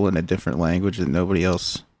Bible in a different language that nobody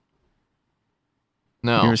else.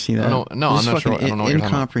 No. You ever see that? No, I'm not sure. I don't know what you're talking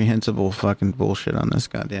about. Incomprehensible fucking bullshit on this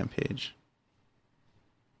goddamn page.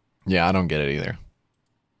 Yeah, I don't get it either.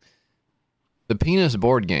 The penis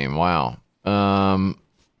board game. Wow.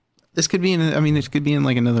 This could be in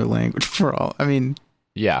like another language for all. I mean,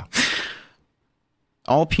 yeah.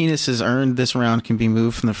 All penises earned this round can be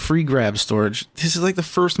moved from the free grab storage. This is like the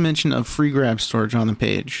first mention of free grab storage on the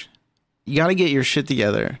page. You got to get your shit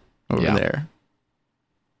together over there.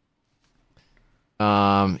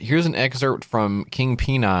 Here's an excerpt from King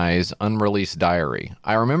Peaney's unreleased diary.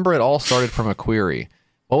 I remember it all started from a query.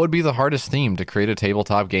 What would be the hardest theme to create a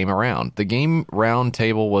tabletop game around? The game round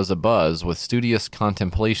table was abuzz with studious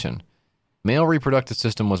contemplation. Male reproductive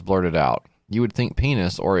system was blurted out. You would think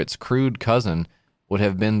penis or its crude cousin would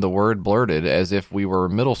have been the word blurted, as if we were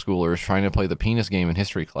middle schoolers trying to play the penis game in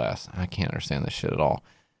history class. I can't understand this shit at all.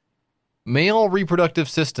 Male reproductive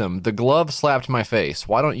system. The glove slapped my face.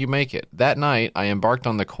 Why don't you make it? That night, I embarked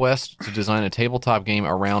on the quest to design a tabletop game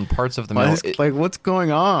around parts of the male... Like, what's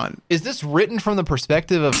going on? Is this written from the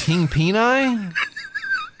perspective of King Peaney?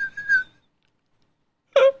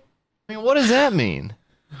 I mean, what does that mean?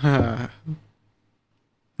 I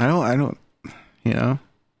don't, you know?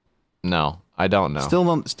 No, I don't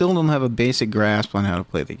know. Still don't have a basic grasp on how to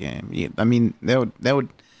play the game. I mean,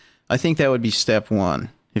 I think that would be step one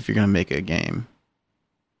if you're going to make a game.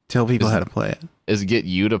 Tell people how to play it. Is get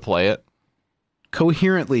you to play it?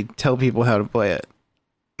 Coherently tell people how to play it.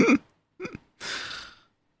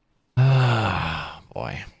 Ah,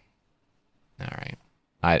 boy. All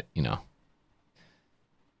right.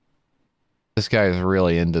 This guy is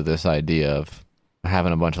really into this idea of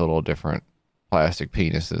having a bunch of little different plastic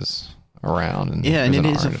penises around. And yeah, and it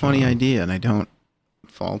is a funny idea, and I don't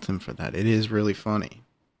fault him for that. It is really funny.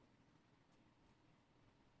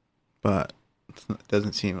 But it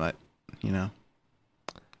doesn't seem like,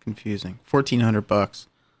 confusing. $1,400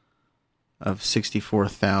 of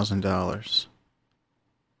 $64,000.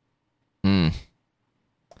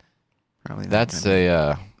 Probably that's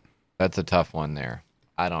a tough one there.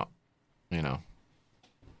 I don't,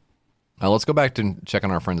 let's go back to check on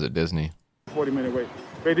our friends at Disney. 40-minute wait.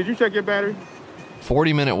 Hey, did you check your battery?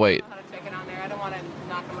 40-minute wait. I'm gonna check it on there. I don't want to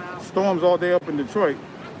knock them out. Storms all day up in Detroit.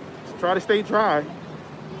 Just try to stay dry.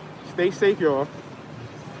 Stay safe, y'all.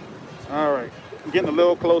 All right. I'm getting a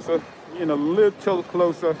little closer. Getting a little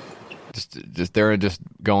closer. Just they're just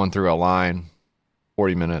going through a line.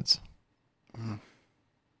 40 minutes.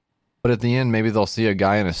 But at the end, maybe they'll see a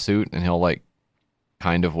guy in a suit and he'll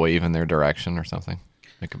kind of wave in their direction or something.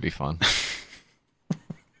 It could be fun.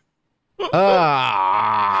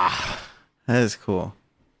 That is cool.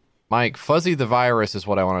 Mike, Fuzzy the Virus is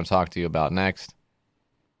what I want to talk to you about next.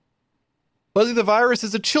 Fuzzy the Virus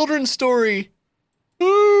is a children's story.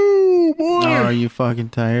 Oh, boy. Oh, are you fucking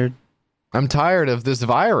tired? I'm tired of this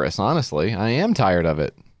virus, honestly. I am tired of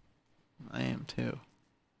it. I am too.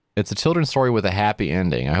 It's a children's story with a happy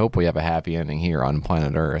ending. I hope we have a happy ending here on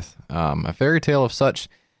planet Earth. A fairy tale of such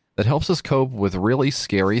that helps us cope with really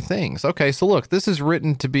scary things. Okay, so look, this is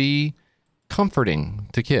written to be comforting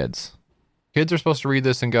to kids. Kids are supposed to read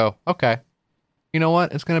this and go, okay, you know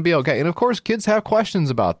what? It's going to be okay. And of course, kids have questions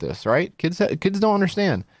about this, right? Kids don't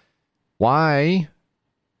understand. Why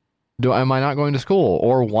am I not going to school?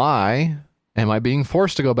 Or why am I being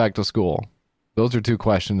forced to go back to school? Those are two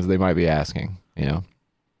questions they might be asking, Yeah.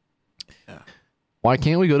 Why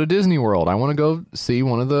can't we go to Disney World? I want to go see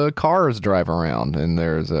one of the cars drive around. And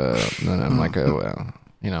I'm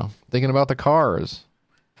thinking about the cars.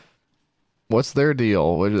 What's their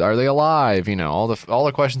deal? Are they alive? All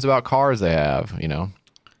the questions about cars they have, Yeah,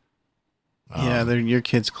 your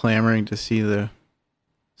kids clamoring to see the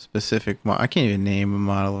specific I can't even name a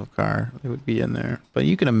model of car that would be in there, but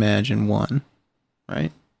you can imagine one,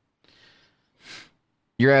 right?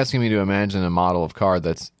 You're asking me to imagine a model of car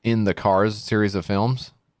that's in the Cars series of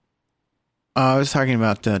films? I was talking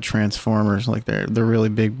about Transformers, like they're really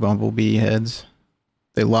big bumblebee heads.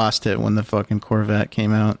 They lost it when the fucking Corvette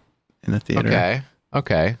came out in the theater.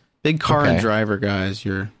 Okay. Big car and driver guys.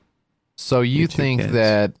 So you think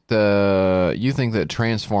that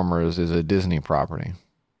Transformers is a Disney property?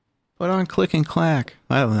 Put on Click and Clack.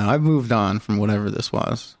 I don't know. I've moved on from whatever this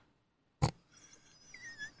was.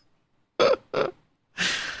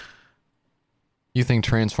 You think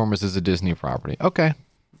Transformers is a Disney property? Okay,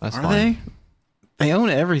 that's fine. Are they? They own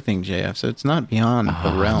everything, JF. So it's not beyond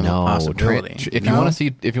the realm of possibility. If you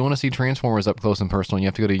want to see Transformers up close and personal, you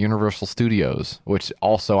have to go to Universal Studios, which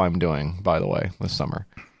also I'm doing, by the way, this summer.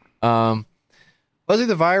 Fuzzy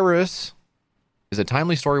the Virus is a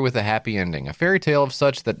timely story with a happy ending, a fairy tale of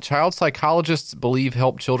such that child psychologists believe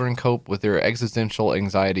help children cope with their existential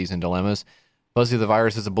anxieties and dilemmas. Fuzzy the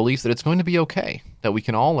Virus is a belief that it's going to be okay, that we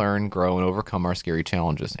can all learn, grow, and overcome our scary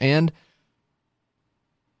challenges. And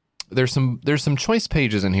there's some choice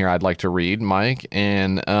pages in here I'd like to read, Mike.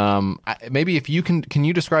 And maybe if you can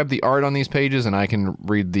you describe the art on these pages, and I can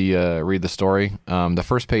read the story. The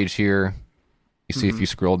first page here, you see if you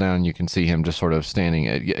scroll down, you can see him just sort of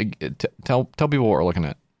standing. Tell people what we're looking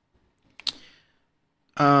at.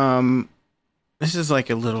 This is like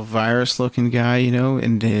a little virus-looking guy, you know,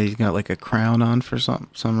 and he's got like a crown on for some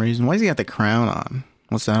reason. Why does he got the crown on?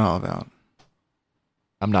 What's that all about?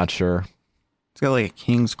 I'm not sure. He's got like a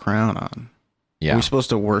king's crown on. Yeah. Are we supposed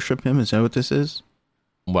to worship him? Is that what this is?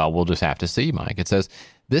 Well, we'll just have to see, Mike. It says,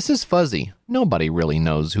 this is Fuzzy. Nobody really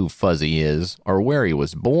knows who Fuzzy is or where he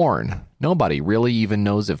was born. Nobody really even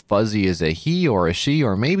knows if Fuzzy is a he or a she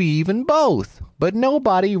or maybe even both. But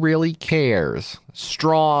nobody really cares.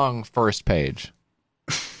 Strong first page.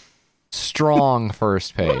 Strong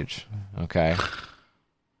first page. Okay.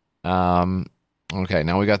 Okay,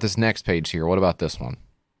 now we got this next page here. What about this one?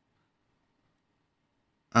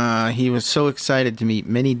 He was so excited to meet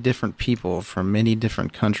many different people from many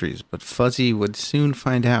different countries, but Fuzzy would soon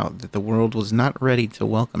find out that the world was not ready to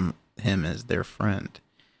welcome him as their friend.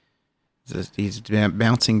 He's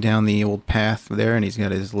bouncing down the old path there, and he's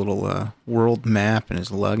got his little world map and his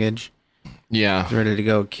luggage. Yeah. He's ready to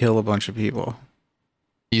go kill a bunch of people.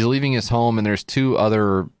 He's leaving his home, and there's two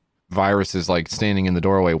other viruses like standing in the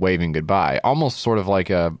doorway waving goodbye. Almost sort of like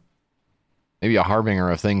maybe a harbinger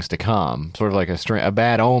of things to come. Sort of like a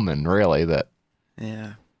bad omen, really. That.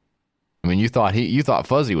 Yeah. I mean, you thought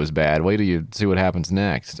Fuzzy was bad. Wait till you see what happens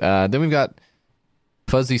next. Then we've got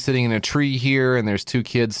Fuzzy sitting in a tree here, and there's two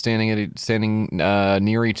kids standing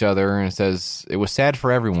near each other, and it says, it was sad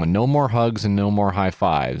for everyone. No more hugs and no more high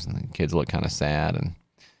fives. And the kids look kind of sad. And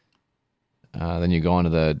then you go on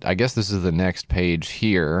to I guess this is the next page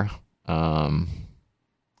here.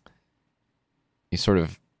 He's sort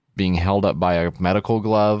of being held up by a medical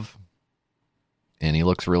glove, and he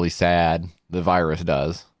looks really sad. The virus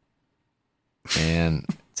does. And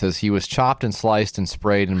it says he was chopped and sliced and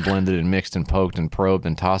sprayed and blended and mixed and poked and probed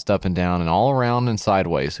and tossed up and down and all around and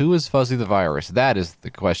sideways. Who is Fuzzy the virus? That is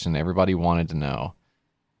the question everybody wanted to know.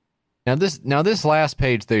 Now this last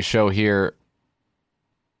page they show here,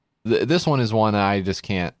 this one is one I just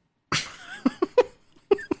can't.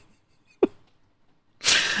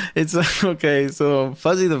 It's okay. So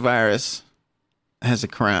Fuzzy the virus has a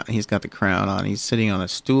crown. He's got the crown on. He's sitting on a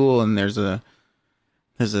stool, and there's a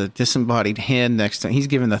disembodied hand next to him. He's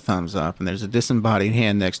giving the thumbs up, and there's a disembodied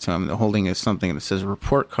hand next to him holding something that says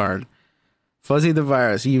report card. Fuzzy the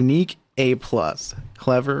virus, unique A+,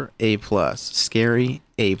 clever A+, scary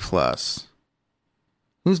A+.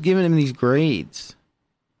 Who's giving him these grades?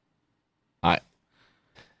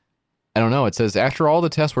 I don't know. It says, after all the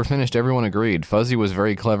tests were finished, everyone agreed. Fuzzy was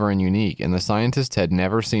very clever and unique, and the scientists had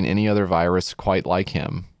never seen any other virus quite like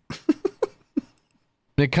him.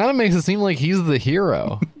 It kind of makes it seem like he's the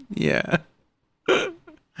hero. Yeah.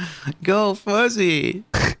 Go, Fuzzy.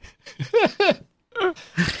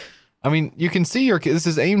 I mean, you can see this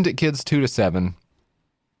is aimed at kids 2 to 7.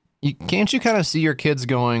 Can't you kind of see your kids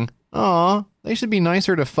going, aw, they should be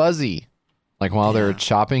nicer to Fuzzy? Like while they're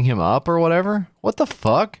chopping him up or whatever? What the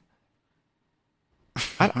fuck?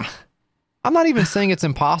 I'm not even saying it's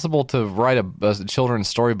impossible to write a children's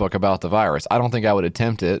storybook about the virus. I don't think I would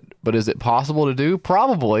attempt it, but is it possible to do?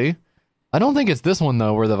 Probably. I don't think it's this one,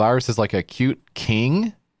 though, where the virus is like a cute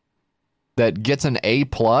king that gets an A+.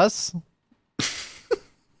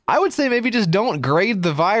 I would say maybe just don't grade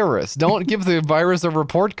the virus. Don't give the virus a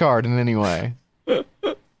report card in any way. I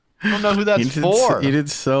don't know who that's for. You did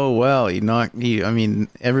so well. I mean,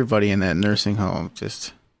 everybody in that nursing home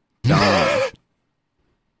just died.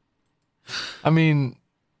 I mean,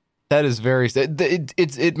 that is very...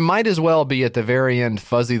 It might as well be at the very end,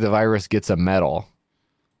 Fuzzy the virus gets a medal.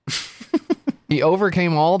 He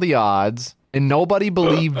overcame all the odds, and nobody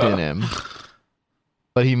believed in him.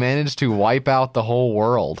 But he managed to wipe out the whole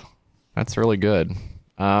world. That's really good.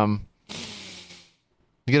 You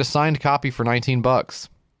get a signed copy for $19.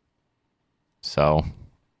 So,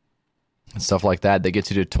 stuff like that gets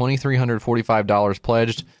you to $2,345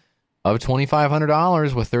 pledged of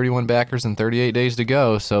 $2,500 with 31 backers and 38 days to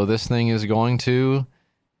go. So this thing is going to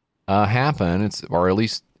happen. Or at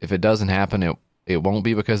least if it doesn't happen, it won't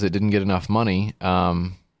be because it didn't get enough money.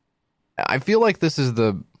 I feel like this is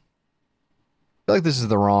the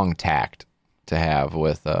wrong tact to have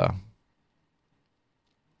with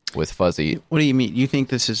Fuzzy. What do you mean? You think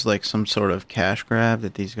this is like some sort of cash grab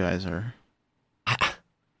that these guys are?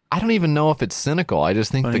 I don't even know if it's cynical. I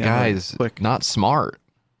just think the guy's not smart.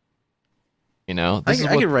 You know, I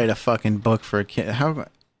could write a fucking book for a kid. How?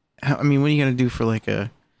 I mean, what are you gonna do for like a?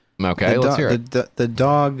 Okay, let's hear it. The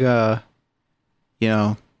dog,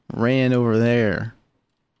 ran over there.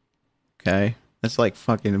 Okay, that's like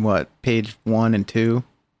fucking what? Page 1 and 2.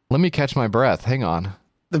 Let me catch my breath. Hang on.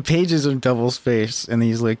 The pages are double spaced in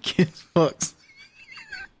these like kids' books.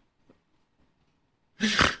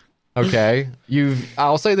 Okay,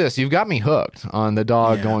 I'll say this: you've got me hooked on the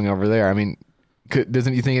dog going over there. I mean,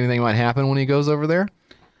 Doesn't you think anything might happen when he goes over there?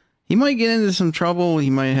 He might get into some trouble. He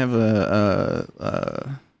might have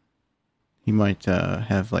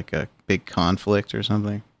have like a big conflict or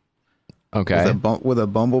something. Okay. With a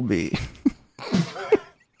bumblebee.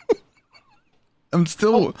 I'm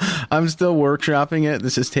still workshopping it.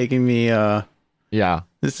 This is taking me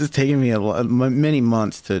This is taking me many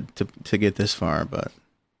months to get this far, but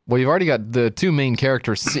well, you've already got the two main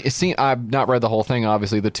characters. I've not read the whole thing,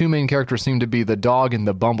 obviously. The two main characters seem to be the dog and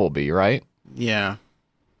the bumblebee, right? Yeah.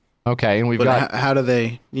 Okay, and how do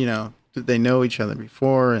they, did they know each other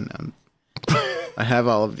before? And I have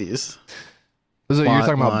all of these. So you're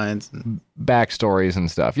talking about and backstories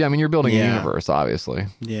and stuff. Yeah, I mean, you're building a universe, obviously.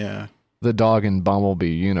 Yeah. The dog and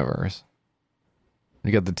bumblebee universe.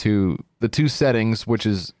 You got the two settings, which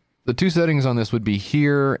is the two settings on this would be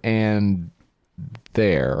here and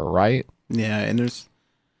there, right? Yeah, and there's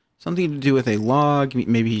something to do with a log.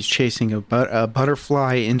 Maybe he's chasing a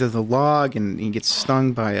butterfly into the log, and he gets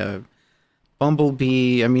stung by a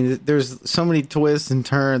bumblebee. I mean, there's so many twists and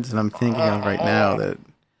turns that I'm thinking of right now that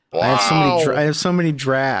I have so many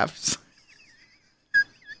drafts.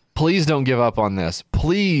 Please don't give up on this.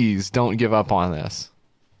 Please don't give up on this.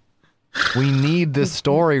 We need this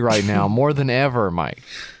story right now more than ever, Mike.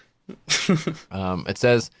 It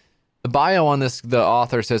says, the bio on this, the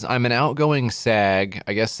author says, I'm an outgoing sag,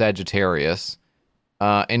 I guess Sagittarius,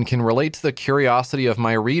 and can relate to the curiosity of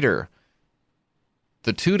my reader,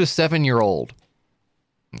 the 2 to 7 year old.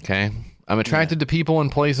 Okay. I'm attracted to people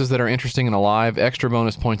and places that are interesting and alive. Extra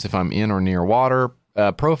bonus points if I'm in or near water.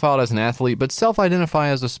 Profiled as an athlete, but self-identify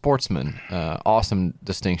as a sportsman. Awesome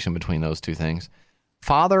distinction between those two things.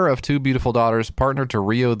 Father of 2 beautiful daughters, partner to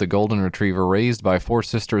Rio the golden retriever, raised by 4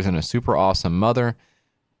 sisters and a super awesome mother.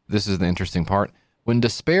 This is the interesting part. When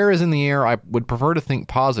despair is in the air, I would prefer to think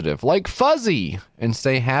positive, like Fuzzy, and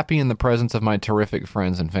stay happy in the presence of my terrific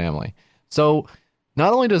friends and family. So,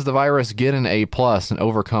 not only does the virus get an A+ and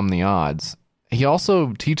overcome the odds, he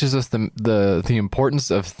also teaches us the importance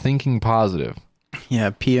of thinking positive. Yeah,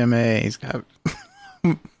 PMA. He's got.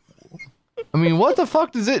 I mean, what the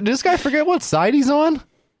fuck does it? Did this guy forget what side he's on?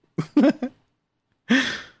 What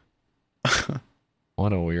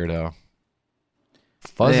a weirdo.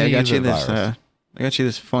 Fuzzy. Hey, I got you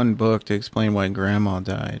this fun book to explain why Grandma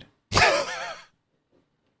died.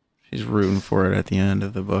 She's rooting for it at the end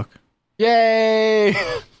of the book. Yay!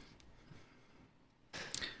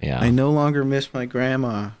 Yeah. I no longer miss my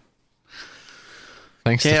grandma.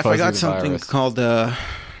 Thanks to Fuzzy I got the something virus.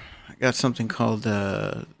 called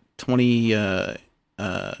 20 and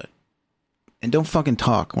don't fucking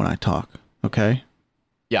talk when I talk, okay?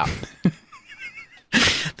 Yeah.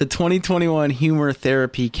 The 2021 humor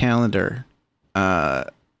therapy calendar.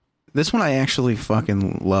 This one I actually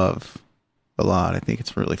fucking love a lot. I think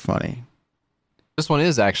it's really funny. This one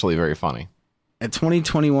is actually very funny. A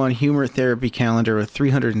 2021 humor therapy calendar with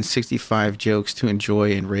 365 jokes to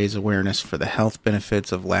enjoy and raise awareness for the health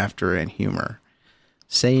benefits of laughter and humor.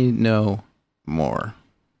 Say no more.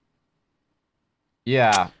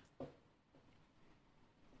 Yeah.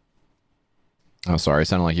 Oh, sorry. It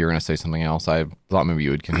sounded like you were going to say something else. I thought maybe you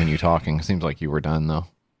would continue talking. Seems like you were done, though.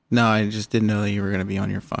 No, I just didn't know that you were going to be on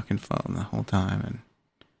your fucking phone the whole time.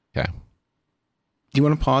 Okay. Do you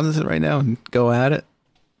want to pause it right now and go at it?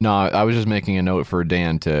 No, I was just making a note for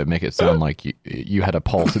Dan to make it sound like you had a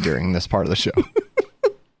pulse during this part of the show.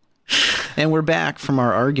 And we're back from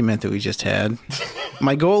our argument that we just had.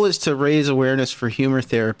 My goal is to raise awareness for humor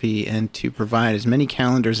therapy and to provide as many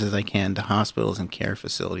calendars as I can to hospitals and care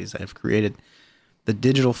facilities. I have created the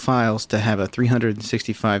digital files to have a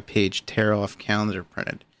 365-page tear-off calendar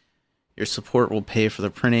printed. Your support will pay for the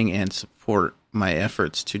printing and support my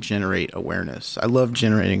efforts to generate awareness. I love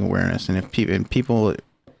generating awareness, and if people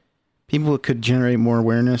could generate more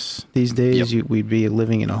awareness these days, we'd be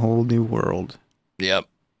living in a whole new world. Yep.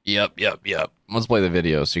 Let's play the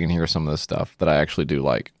video so you can hear some of this stuff that I actually do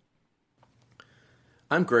like.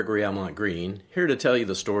 I'm Gregory Almont Green, here to tell you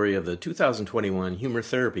the story of the 2021 Humor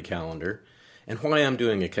Therapy Calendar and why I'm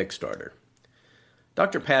doing a Kickstarter.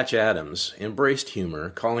 Dr. Patch Adams embraced humor,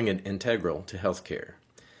 calling it integral to healthcare.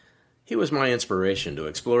 He was my inspiration to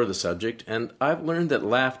explore the subject, and I've learned that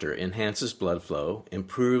laughter enhances blood flow,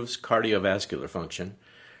 improves cardiovascular function,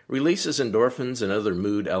 releases endorphins and other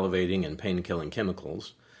mood-elevating and pain-killing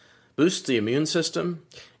chemicals, boosts the immune system,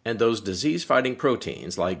 and those disease-fighting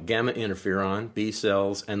proteins like gamma interferon, B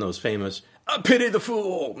cells, and those famous, I pity the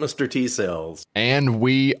fool, Mr. T cells. And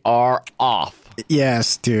we are off.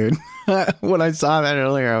 Yes, dude. When I saw that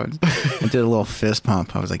earlier, I did a little fist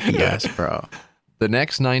pump. I was like, yes, bro. The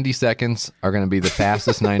next 90 seconds are going to be the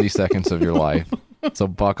fastest 90 seconds of your life. So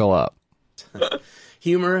buckle up.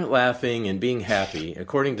 Humor, laughing, and being happy,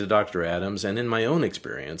 according to Dr. Adams and in my own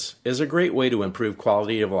experience, is a great way to improve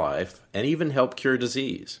quality of life and even help cure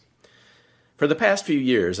disease. For the past few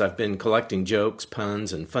years, I've been collecting jokes,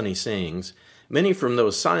 puns, and funny sayings, many from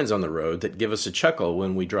those signs on the road that give us a chuckle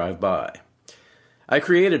when we drive by. I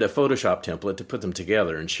created a Photoshop template to put them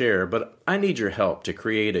together and share, but I need your help to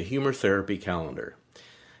create a humor therapy calendar.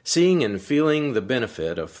 Seeing and feeling the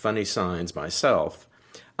benefit of funny signs myself,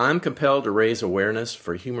 I'm compelled to raise awareness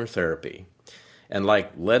for humor therapy. And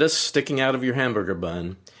like lettuce sticking out of your hamburger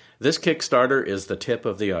bun, this Kickstarter is the tip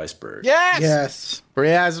of the iceberg. Yes,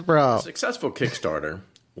 bro. A successful Kickstarter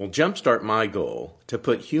will jumpstart my goal to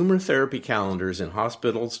put humor therapy calendars in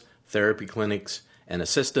hospitals, therapy clinics, and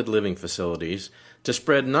assisted living facilities to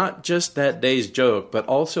spread not just that day's joke, but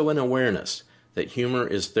also an awareness that humor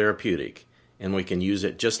is therapeutic and we can use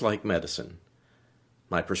it just like medicine.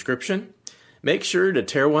 My prescription? Make sure to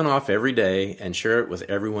tear one off every day and share it with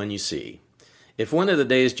everyone you see. If one of the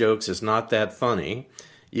day's jokes is not that funny,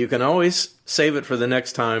 you can always save it for the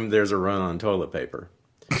next time there's a run on toilet paper.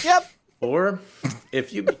 Yep. Or,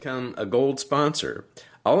 if you become a gold sponsor,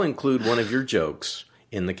 I'll include one of your jokes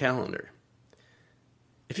in the calendar.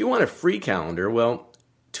 If you want a free calendar, well,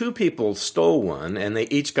 2 people stole one and they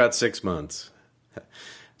each got 6 months.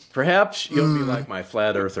 Perhaps you'll be like my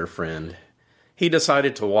flat earther friend. He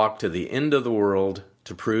decided to walk to the end of the world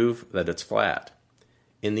to prove that it's flat.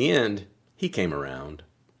 In the end, he came around.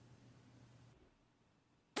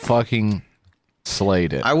 Fucking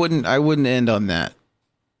slayed it. I wouldn't end on that.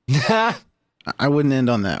 I wouldn't end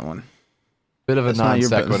on that one. Bit of a non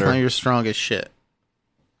sequitur. That's not your strongest shit.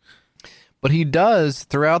 But he does,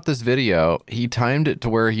 throughout this video, he timed it to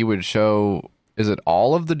where he would show, is it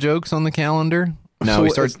all of the jokes on the calendar? No, So he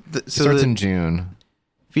starts, it's- starts in June.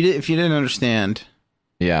 If you didn't understand,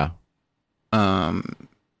 Yeah.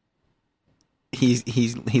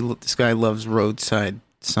 this guy loves roadside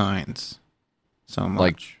signs so much.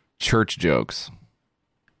 Like church jokes.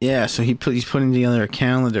 Yeah, so he's putting together a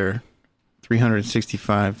calendar,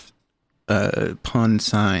 365 pun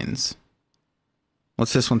signs.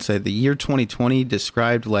 What's this one say? The year 2020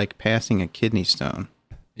 described like passing a kidney stone.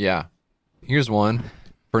 Yeah. Here's one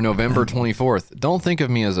for November 24th. Don't think of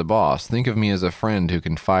me as a boss. Think of me as a friend who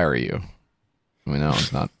can fire you. I mean,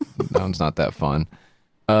 that one's not that fun.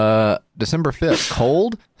 December 5th.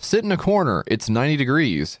 Cold? Sit in a corner. It's 90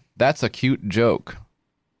 degrees. That's a cute joke.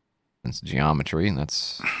 That's geometry.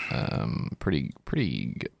 That's pretty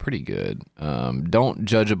good. Don't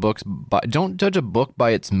judge a book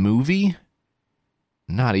by its movie.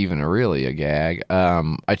 Not even really a gag.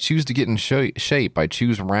 I choose to get in shape. I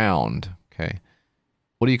choose round. Okay.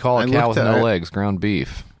 What do you call a cow with no legs? Ground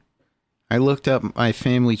beef. I looked up my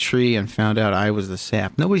family tree and found out I was the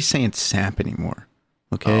sap. Nobody's saying sap anymore.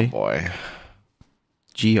 Okay. Oh boy.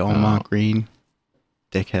 G. Almont Green.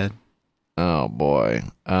 Dickhead. Oh boy.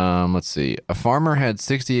 Let's see. A farmer had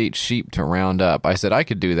 68 sheep to round up. I said I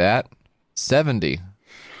could do that. 70.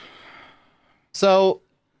 So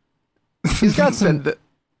he's got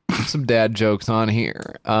some dad jokes on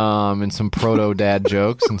here, and some proto dad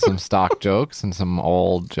jokes, and some stock jokes, and some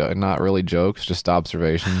old, not really jokes, just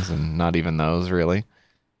observations, and not even those really.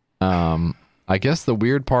 I guess the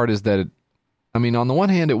weird part is that, on the one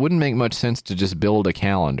hand, it wouldn't make much sense to just build a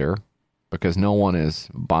calendar because no one is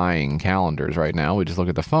buying calendars right now. We just look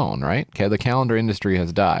at the phone, right? Okay, the calendar industry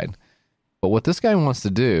has died. But what this guy wants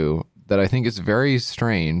to do that I think is very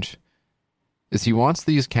strange is he wants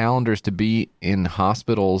these calendars to be in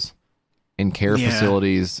hospitals, in care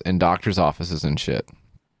facilities, and doctors' offices and shit.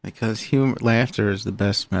 Because laughter is the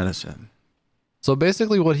best medicine. So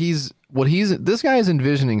basically this guy is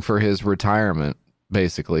envisioning for his retirement,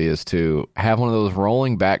 basically, is to have one of those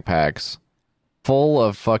rolling backpacks full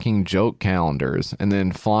of fucking joke calendars and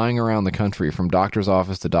then flying around the country from doctor's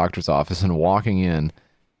office to doctor's office and walking in,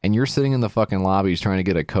 and you're sitting in the fucking lobbies trying to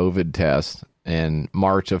get a COVID test in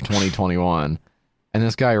March of 2021, and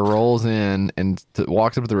this guy rolls in and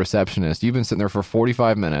walks up to the receptionist. You've been sitting there for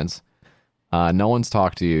 45 minutes. No one's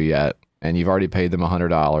talked to you yet, and you've already paid them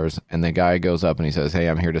 $100, and the guy goes up and he says, "Hey,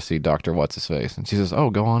 I'm here to see Dr. What's-His-Face." And she says,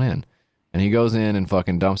 "Oh, go on in." And he goes in and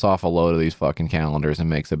fucking dumps off a load of these fucking calendars and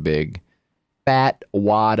makes a big fat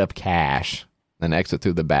wad of cash, then exit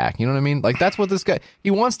through the back. You know what I mean? Like, that's what this guy,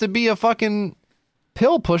 he wants to be a fucking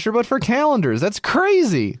pill pusher, but for calendars. That's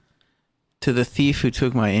crazy. To the thief who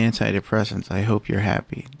took my antidepressants, I hope you're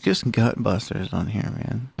happy. Just gut busters on here,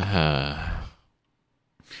 man.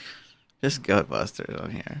 Just gut busters on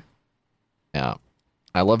here. Yeah.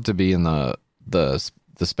 I love to be in the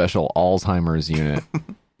special Alzheimer's unit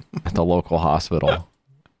at the local hospital,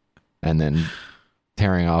 and then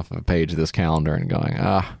tearing off a page of this calendar and going,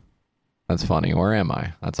 that's funny. Where am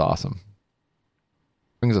I? That's awesome.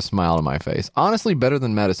 Brings a smile to my face. Honestly, better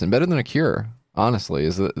than medicine, better than a cure. Honestly,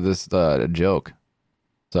 is this a joke?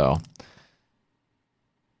 So,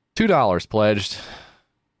 $2 pledged,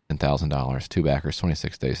 $10,000, 2 backers,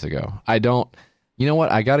 26 days ago. I don't. You know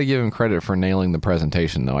what? I got to give him credit for nailing the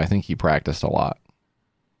presentation, though. I think he practiced a lot.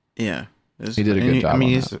 Yeah, he did a good job. I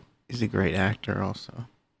mean, he's a great actor, also.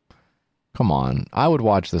 Come on, I would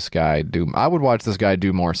watch this guy do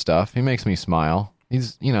more stuff. He makes me smile.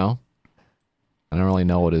 He's, I don't really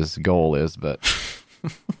know what his goal is, but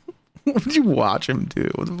what would you watch him do?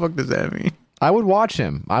 What the fuck does that mean? I would watch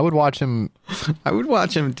him. I would watch him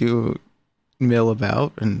do mill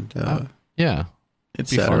about and yeah,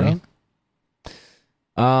 etc.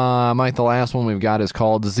 Mike, the last one we've got is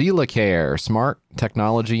called Zila Care, Smart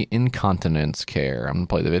Technology Incontinence Care. I'm gonna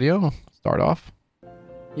play the video. Start off.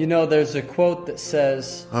 There's a quote that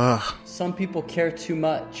says, some people care too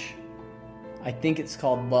much. I think it's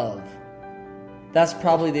called love. That's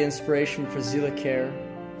probably the inspiration for Zila Care.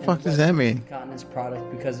 Fuck does that mean? Incontinence product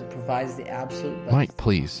because it provides the absolute best Mike,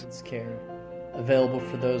 please. care available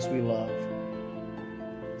for those we love.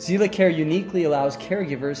 Zila Care uniquely allows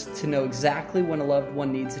caregivers to know exactly when a loved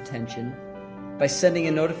one needs attention by sending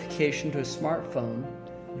a notification to a smartphone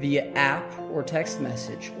via app or text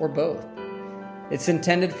message, or both. It's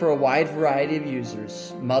intended for a wide variety of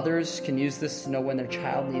users. Mothers can use this to know when their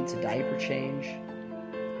child needs a diaper change.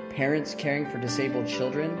 Parents caring for disabled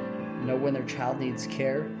children know when their child needs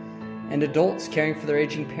care. And adults caring for their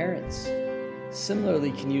aging parents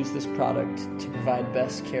similarly can use this product to provide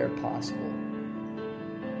best care possible.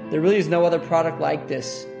 There really is no other product like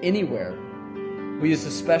this anywhere. We use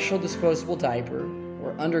a special disposable diaper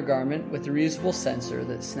or undergarment with a reusable sensor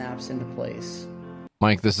that snaps into place.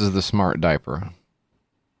 Mike, this is the smart diaper.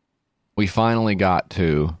 We finally got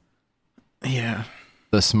to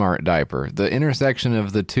the smart diaper. The intersection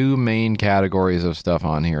of the two main categories of stuff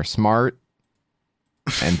on here, smart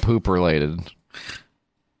and poop related.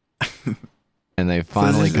 And they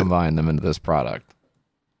finally combined them into this product.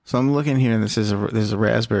 So I'm looking here, and there's a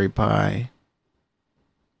Raspberry Pi,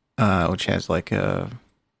 which has like a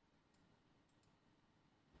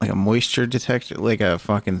moisture detector, like a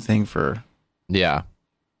fucking thing for. Yeah.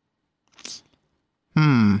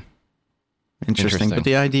 Interesting. But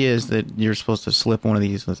the idea is that you're supposed to slip one of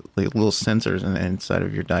these little sensors inside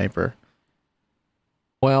of your diaper.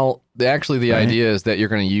 Well, the idea is that you're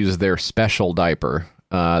going to use their special diaper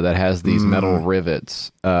that has these metal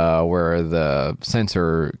rivets where the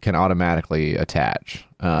sensor can automatically attach.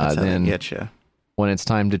 Then when it's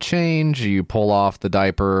time to change, you pull off the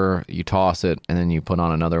diaper, you toss it, and then you put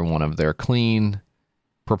on another one of their clean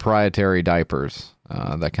proprietary diapers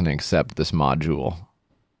that can accept this module.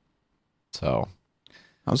 So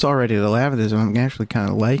I was all ready to laugh at this. I'm actually kind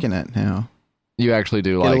of liking it now. You actually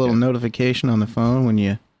do get a little notification on the phone when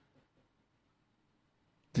you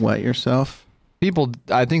wet yourself.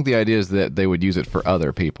 I think the idea is that they would use it for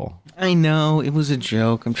other people. I know, it was a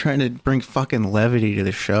joke. I'm trying to bring fucking levity to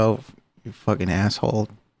the show, you fucking asshole.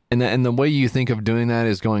 And the way you think of doing that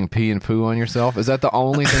is going pee and poo on yourself? Is that the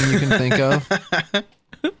only thing you can think of?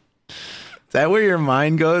 Is that where your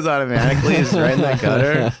mind goes automatically? Is right in that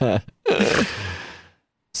gutter?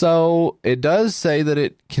 So it does say that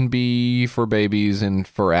it can be for babies and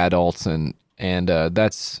for adults, and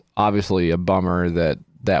that's obviously a bummer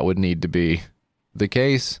that would need to be the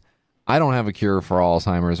case. I don't have a cure for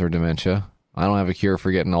Alzheimer's or dementia. I don't have a cure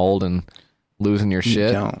for getting old and losing your shit.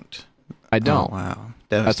 You don't. I don't. Oh, wow.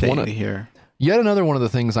 That's one to hear. Yet another one of the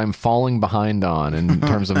things I'm falling behind on in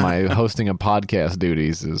terms of my hosting of podcast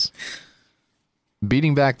duties is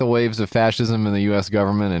beating back the waves of fascism in the U.S.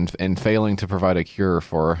 government and failing to provide a cure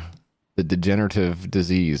for the degenerative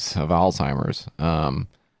disease of Alzheimer's.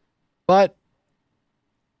 But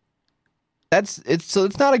it's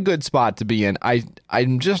not a good spot to be in.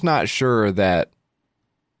 I'm just not sure that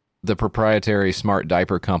the proprietary smart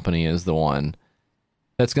diaper company is the one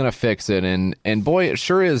that's going to fix it. And boy, it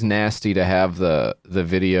sure is nasty to have the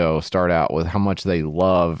video start out with how much they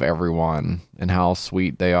love everyone and how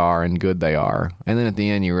sweet they are and good they are. And then at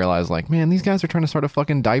the end you realize, like, man, these guys are trying to start a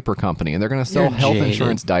fucking diaper company and they're going to sell health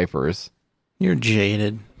insurance diapers. You're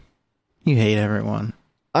jaded. You hate everyone.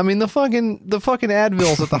 I mean, the fucking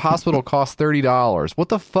Advils at the hospital cost $30. What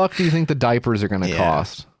the fuck do you think the diapers are going to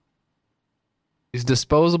cost? These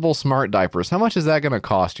disposable smart diapers. How much is that going to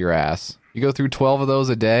cost your ass? You go through 12 of those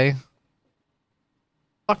a day?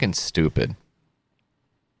 Fucking stupid.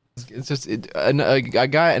 It's just another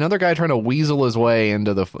guy trying to weasel his way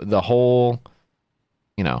into the whole,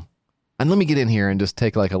 and let me get in here and just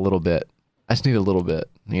take like a little bit. I just need a little bit,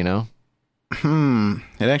 you know? It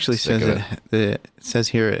actually Sick says of it says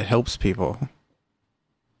here it helps people.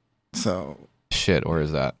 So shit, where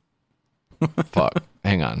is that? Fuck.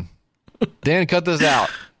 Hang on. Dan, cut this out.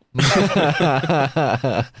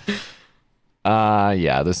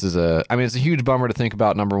 Yeah, this is it's a huge bummer to think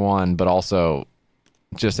about, number one, but also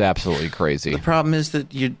just absolutely crazy. The problem is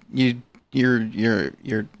that you're a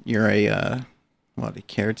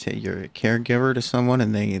caretaker, you're a caregiver to someone,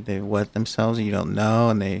 and they wet themselves and you don't know,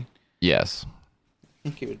 and they yes. I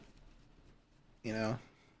think you would,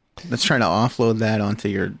 let's try to offload that onto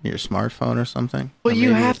your smartphone or something. Well, or you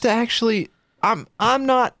maybe have to actually. I'm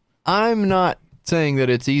not saying that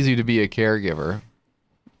it's easy to be a caregiver,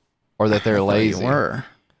 or that they're lazy. You were.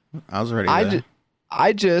 I was ready.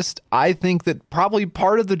 I think that probably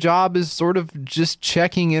part of the job is sort of just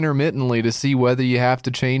checking intermittently to see whether you have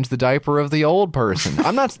to change the diaper of the old person.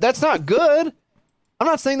 That's not good. I'm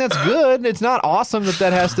not saying that's good. It's not awesome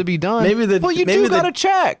that has to be done. But you gotta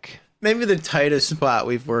check. Maybe the tightest spot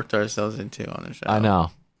we've worked ourselves into on the show. I know.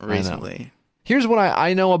 Recently. Here's what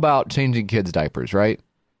I know about changing kids' diapers, right?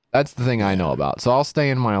 That's the thing I know about. So I'll stay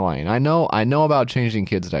in my lane. I know about changing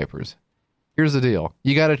kids' diapers. Here's the deal.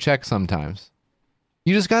 You got to check sometimes.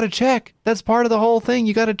 You just got to check. That's part of the whole thing.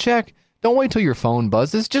 You got to check. Don't wait till your phone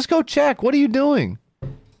buzzes. Just go check. What are you doing?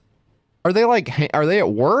 Are they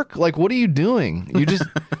at work? Like, what are you doing? You just,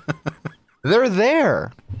 they're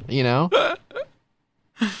there,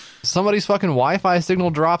 Somebody's fucking Wi-Fi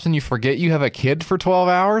signal drops and you forget you have a kid for 12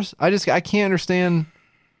 hours. I can't understand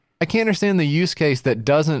the use case that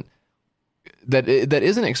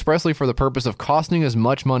isn't expressly for the purpose of costing as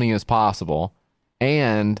much money as possible,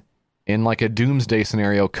 and in like a doomsday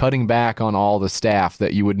scenario, cutting back on all the staff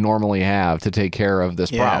that you would normally have to take care of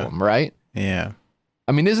this problem, right? Yeah.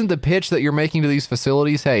 I mean, isn't the pitch that you're making to these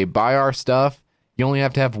facilities, hey, buy our stuff, you only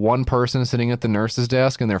have to have one person sitting at the nurse's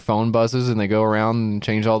desk and their phone buzzes and they go around and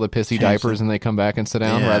change all the pissy diapers and they come back and sit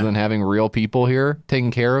down, rather than having real people here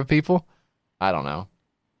taking care of people? I don't know.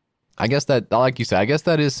 I guess that, like you said, I guess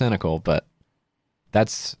that is cynical, but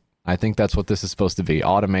I think that's what this is supposed to be.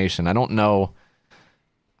 Automation. I don't know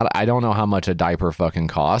how much a diaper fucking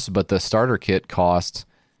costs, but the starter kit costs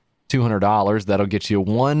 $200. That'll get you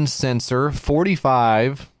one sensor,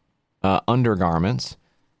 45 undergarments.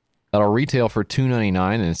 That'll retail for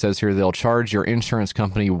 $299, and it says here they'll charge your insurance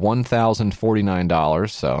company $1,049,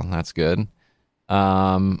 so that's good.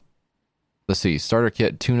 Let's see, starter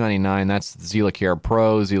kit $299. That's ZeaLaCare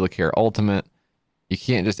Pro, ZeaLaCare Ultimate. You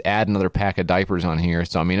can't just add another pack of diapers on here.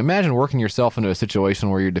 So I mean, imagine working yourself into a situation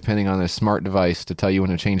where you're depending on this smart device to tell you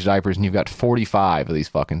when to change diapers, and you've got 45 of these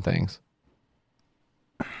fucking things.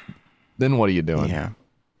 Then what are you doing? Yeah.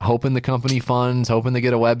 Hoping the company funds, hoping they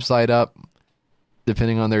get a website up,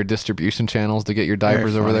 depending on their distribution channels to get your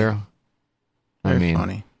diapers over there. Very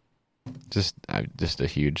funny. Just a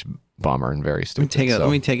huge bummer and very stupid. Let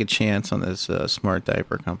me take a chance on this smart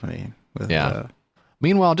diaper company.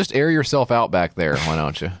 Meanwhile, just air yourself out back there. Why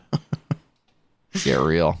don't you? Get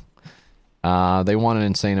real. They want an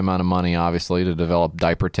insane amount of money, obviously, to develop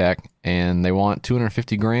diaper tech, and they want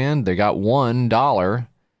 $250,000. They got $1,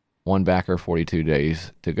 one backer, 42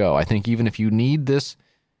 days to go. I think even if you need this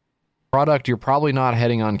product, you're probably not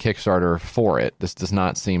heading on Kickstarter for it. This does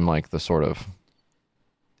not seem like the sort of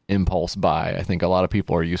impulse buy I think a lot of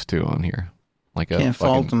people are used to on here. Can't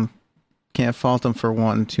fault them for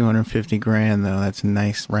wanting $250,000 though. That's a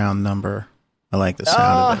nice round number. I like the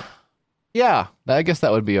sound of it. Yeah, I guess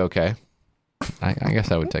that would be okay. I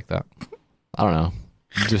guess I would take that. I don't know.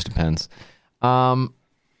 It just depends.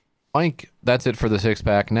 Mike, that's it for the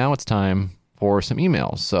 6-pack. Now it's time for some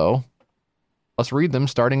emails. So let's read them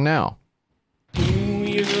starting now.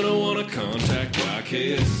 You're gonna want to contact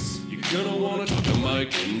YKS. You're gonna want to talk to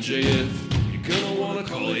Mike and JF. You're gonna want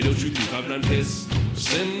to call 802-359-PISS.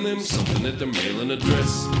 Send them something at their mailing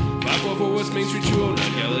address. 544 West Main Street,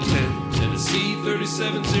 209 Gallatin, Tennessee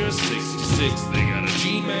 37066. They got a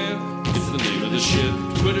Gmail, it's the name of the ship.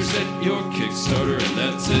 Twitter's at your Kickstarter, and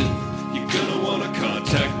that's it. You're gonna want to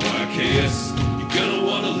contact YKS. You're gonna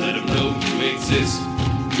want to let them know you exist.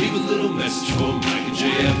 Leave a little message for Mike and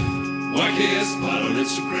JF. YKS Pod on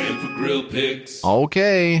Instagram for grill pics.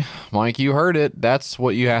 Okay, Mike, you heard it. That's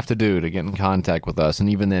what you have to do to get in contact with us. And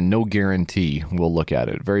even then, no guarantee we'll look at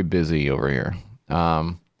it. Very busy over here.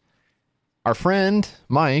 Our friend,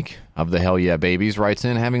 Mike, of the Hell Yeah Babies, writes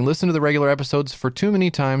in, having listened to the regular episodes for far too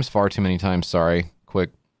many times. Sorry, quick,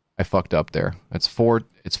 I fucked up there. It's far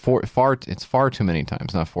too many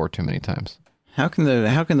times, not for too many times. How can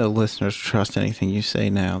the listeners trust anything you say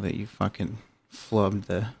now that you fucking flubbed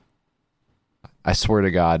the... I swear to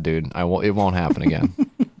God, dude, it won't happen again.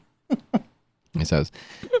 He says,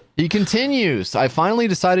 he continues, I finally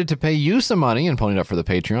decided to pay you some money and pony it up for the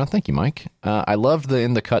Patreon. Thank you, Mike. I loved the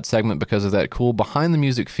In the Cut segment because of that cool behind the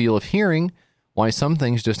music feel of hearing why some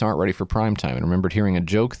things just aren't ready for prime time, and remembered hearing a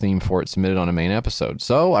joke theme for it submitted on a main episode.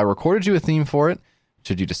 So I recorded you a theme for it,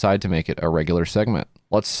 should you decide to make it a regular segment.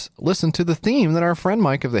 Let's listen to the theme that our friend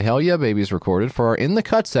Mike of the Hell Yeah Babies recorded for our In the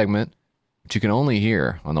Cut segment, which you can only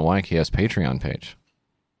hear on the YKS Patreon page.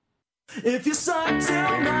 If you suck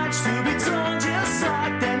too much to be told you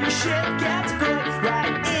suck, then your shit gets put right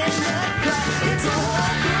in the cut. It's a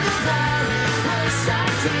whole through the valley, waste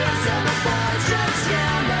ideas, and the boys just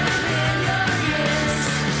yammering in your ears.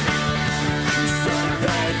 So you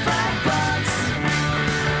paid $5,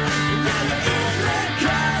 and now you're in the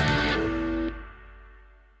cut.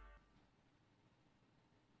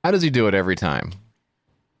 How does he do it every time?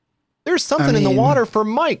 There's something in the water for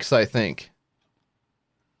Mike's, I think.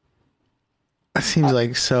 That seems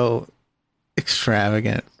like so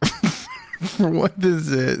extravagant for what this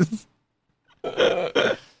is.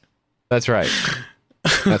 That's right.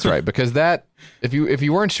 That's right. Because that, if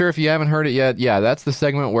you weren't sure, if you haven't heard it yet, yeah, that's the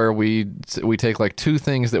segment where we take like two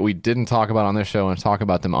things that we didn't talk about on this show and talk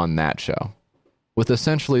about them on that show, with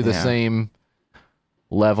essentially the same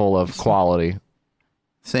level of quality,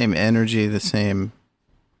 same energy, the same.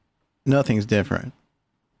 Nothing's different.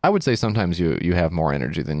 I would say sometimes you have more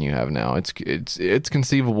energy than you have now. It's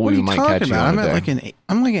conceivable we might catch you on I'm at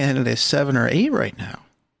I'm like at a 7 or 8 right now.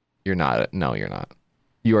 You're not. No, you're not.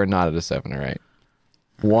 You are not at a 7 or 8.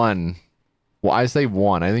 1. Well, I say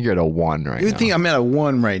 1. I think you're at a 1 right now. You think I'm at a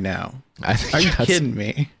 1 right now? Are you kidding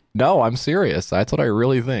me? No, I'm serious. That's what I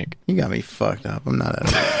really think. You got me fucked up. I'm not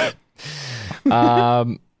at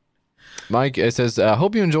a Mike, it says,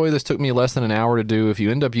 hope you enjoy this. Took me less than an hour to do. If you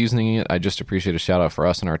end up using it, I just appreciate a shout out for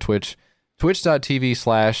us on our Twitch, twitch.tv/the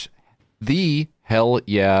Hell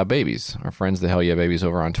Yeah Babies. Our friends, the Hell Yeah Babies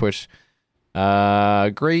over on Twitch.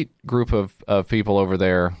 Great group of people over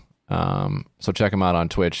there. So check them out on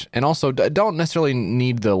Twitch. And also, don't necessarily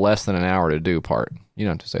need the less than an hour to do part. You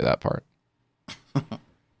don't have to say that part.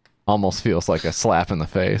 Almost feels like a slap in the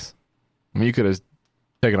face. I mean, you could have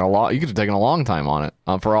taken a long time on it,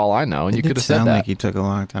 for all I know, and you could have said that. Like you took a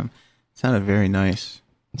long time. It sounded very nice.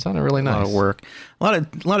 It sounded really nice. A lot of work. A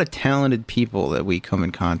lot of talented people that we come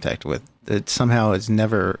in contact with that somehow is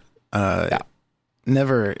never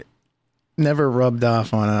rubbed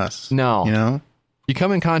off on us. No. You know? You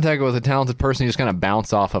come in contact with a talented person, you just kind of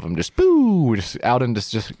bounce off of them, just out into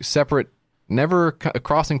just separate, never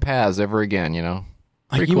crossing paths ever again, you know?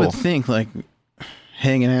 Like you would think, like,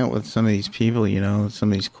 hanging out with some of these people, you know,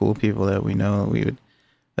 some of these cool people that we know, we would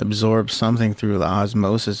absorb something through the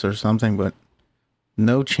osmosis or something, but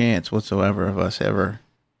no chance whatsoever of us ever.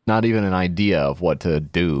 Not even an idea of what to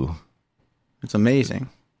do. It's amazing.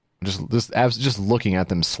 Just looking at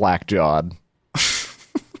them slack-jawed.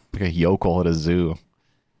 Like a yokel at a zoo.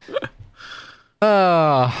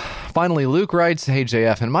 Finally, Luke writes, hey,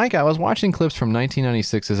 JF and Mike, I was watching clips from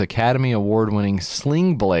 1996's Academy Award-winning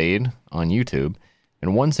Sling Blade on YouTube,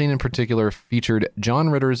 and one scene in particular featured John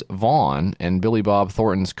Ritter's Vaughn and Billy Bob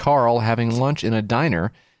Thornton's Carl having lunch in a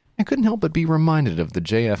diner. I couldn't help but be reminded of the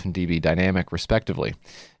JF and DB dynamic, respectively.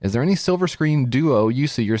 Is there any silver screen duo you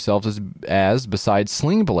see yourselves as besides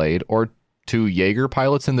Sling Blade or two Jaeger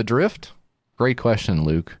pilots in the Drift? Great question,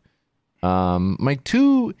 Luke. Mike,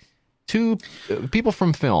 two people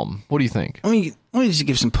from film. What do you think? Let me just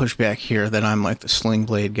give some pushback here that I'm like the Sling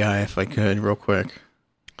Blade guy, if I could, real quick.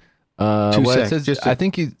 It says, I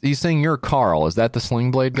think he's saying you're Carl. Is that the Sling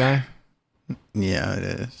Blade guy? Yeah, it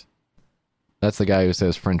is. That's the guy who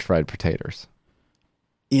says French fried potatoes.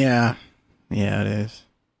 Yeah. Yeah, it is.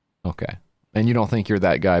 Okay. And you don't think you're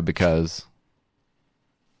that guy because...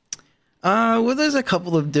 Well, there's a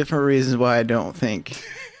couple of different reasons why I don't think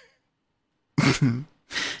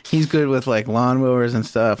he's good with like lawnmowers and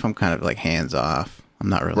stuff. I'm kind of like hands off. I'm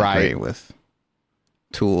not really great with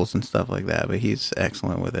tools and stuff like that, but he's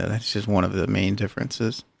excellent with it. That's just one of the main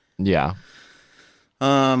differences. Yeah.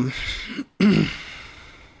 Yeah.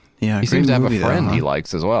 He seems to have a friend he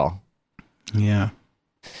likes as well. Yeah.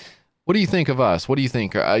 What do you think of us? What do you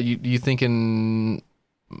think? You thinking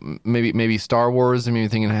maybe Star Wars? I mean, you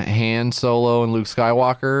thinking Han Solo and Luke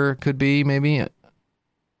Skywalker could be maybe?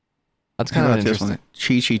 That's kind of interesting.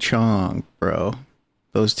 Cheech Chong, bro.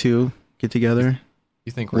 Those two get together.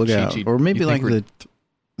 You think we're Look out. Or maybe like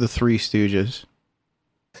the Three Stooges.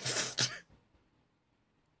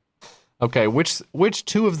 Okay, which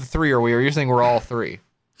two of the three are we? Or you're saying we're all three?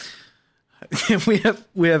 we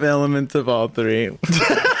have elements of all three.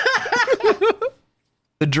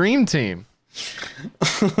 The dream team.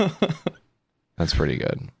 That's pretty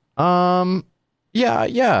good. I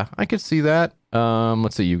Yeah, I could see that.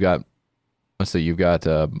 Let's see, you've got Three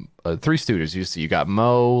Stooges. You got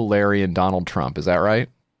Moe, Larry, and Donald Trump. Is that right?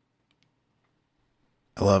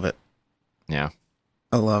 I love it. Yeah.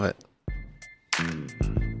 I love it.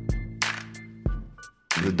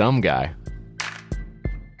 The dumb guy.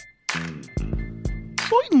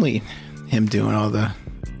 Certainly. Him doing all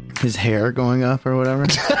his hair going up or whatever.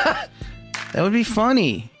 That would be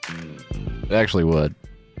funny. It actually would.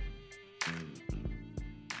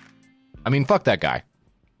 I mean, fuck that guy.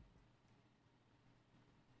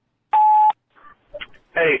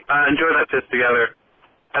 Hey, enjoy that Piss Together.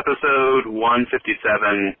 Episode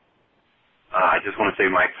 157. I just want to say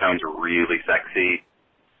Mike sounds really sexy.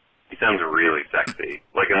 He sounds really sexy.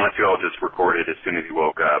 Like, unless you all just recorded as soon as he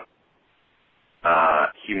woke up.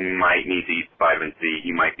 He might need to eat vitamin C.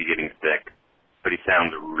 He might be getting sick. But he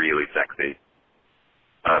sounds really sexy.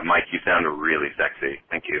 Mike, you sound really sexy.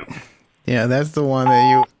 Thank you. Yeah, that's the one that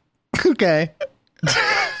you... Okay.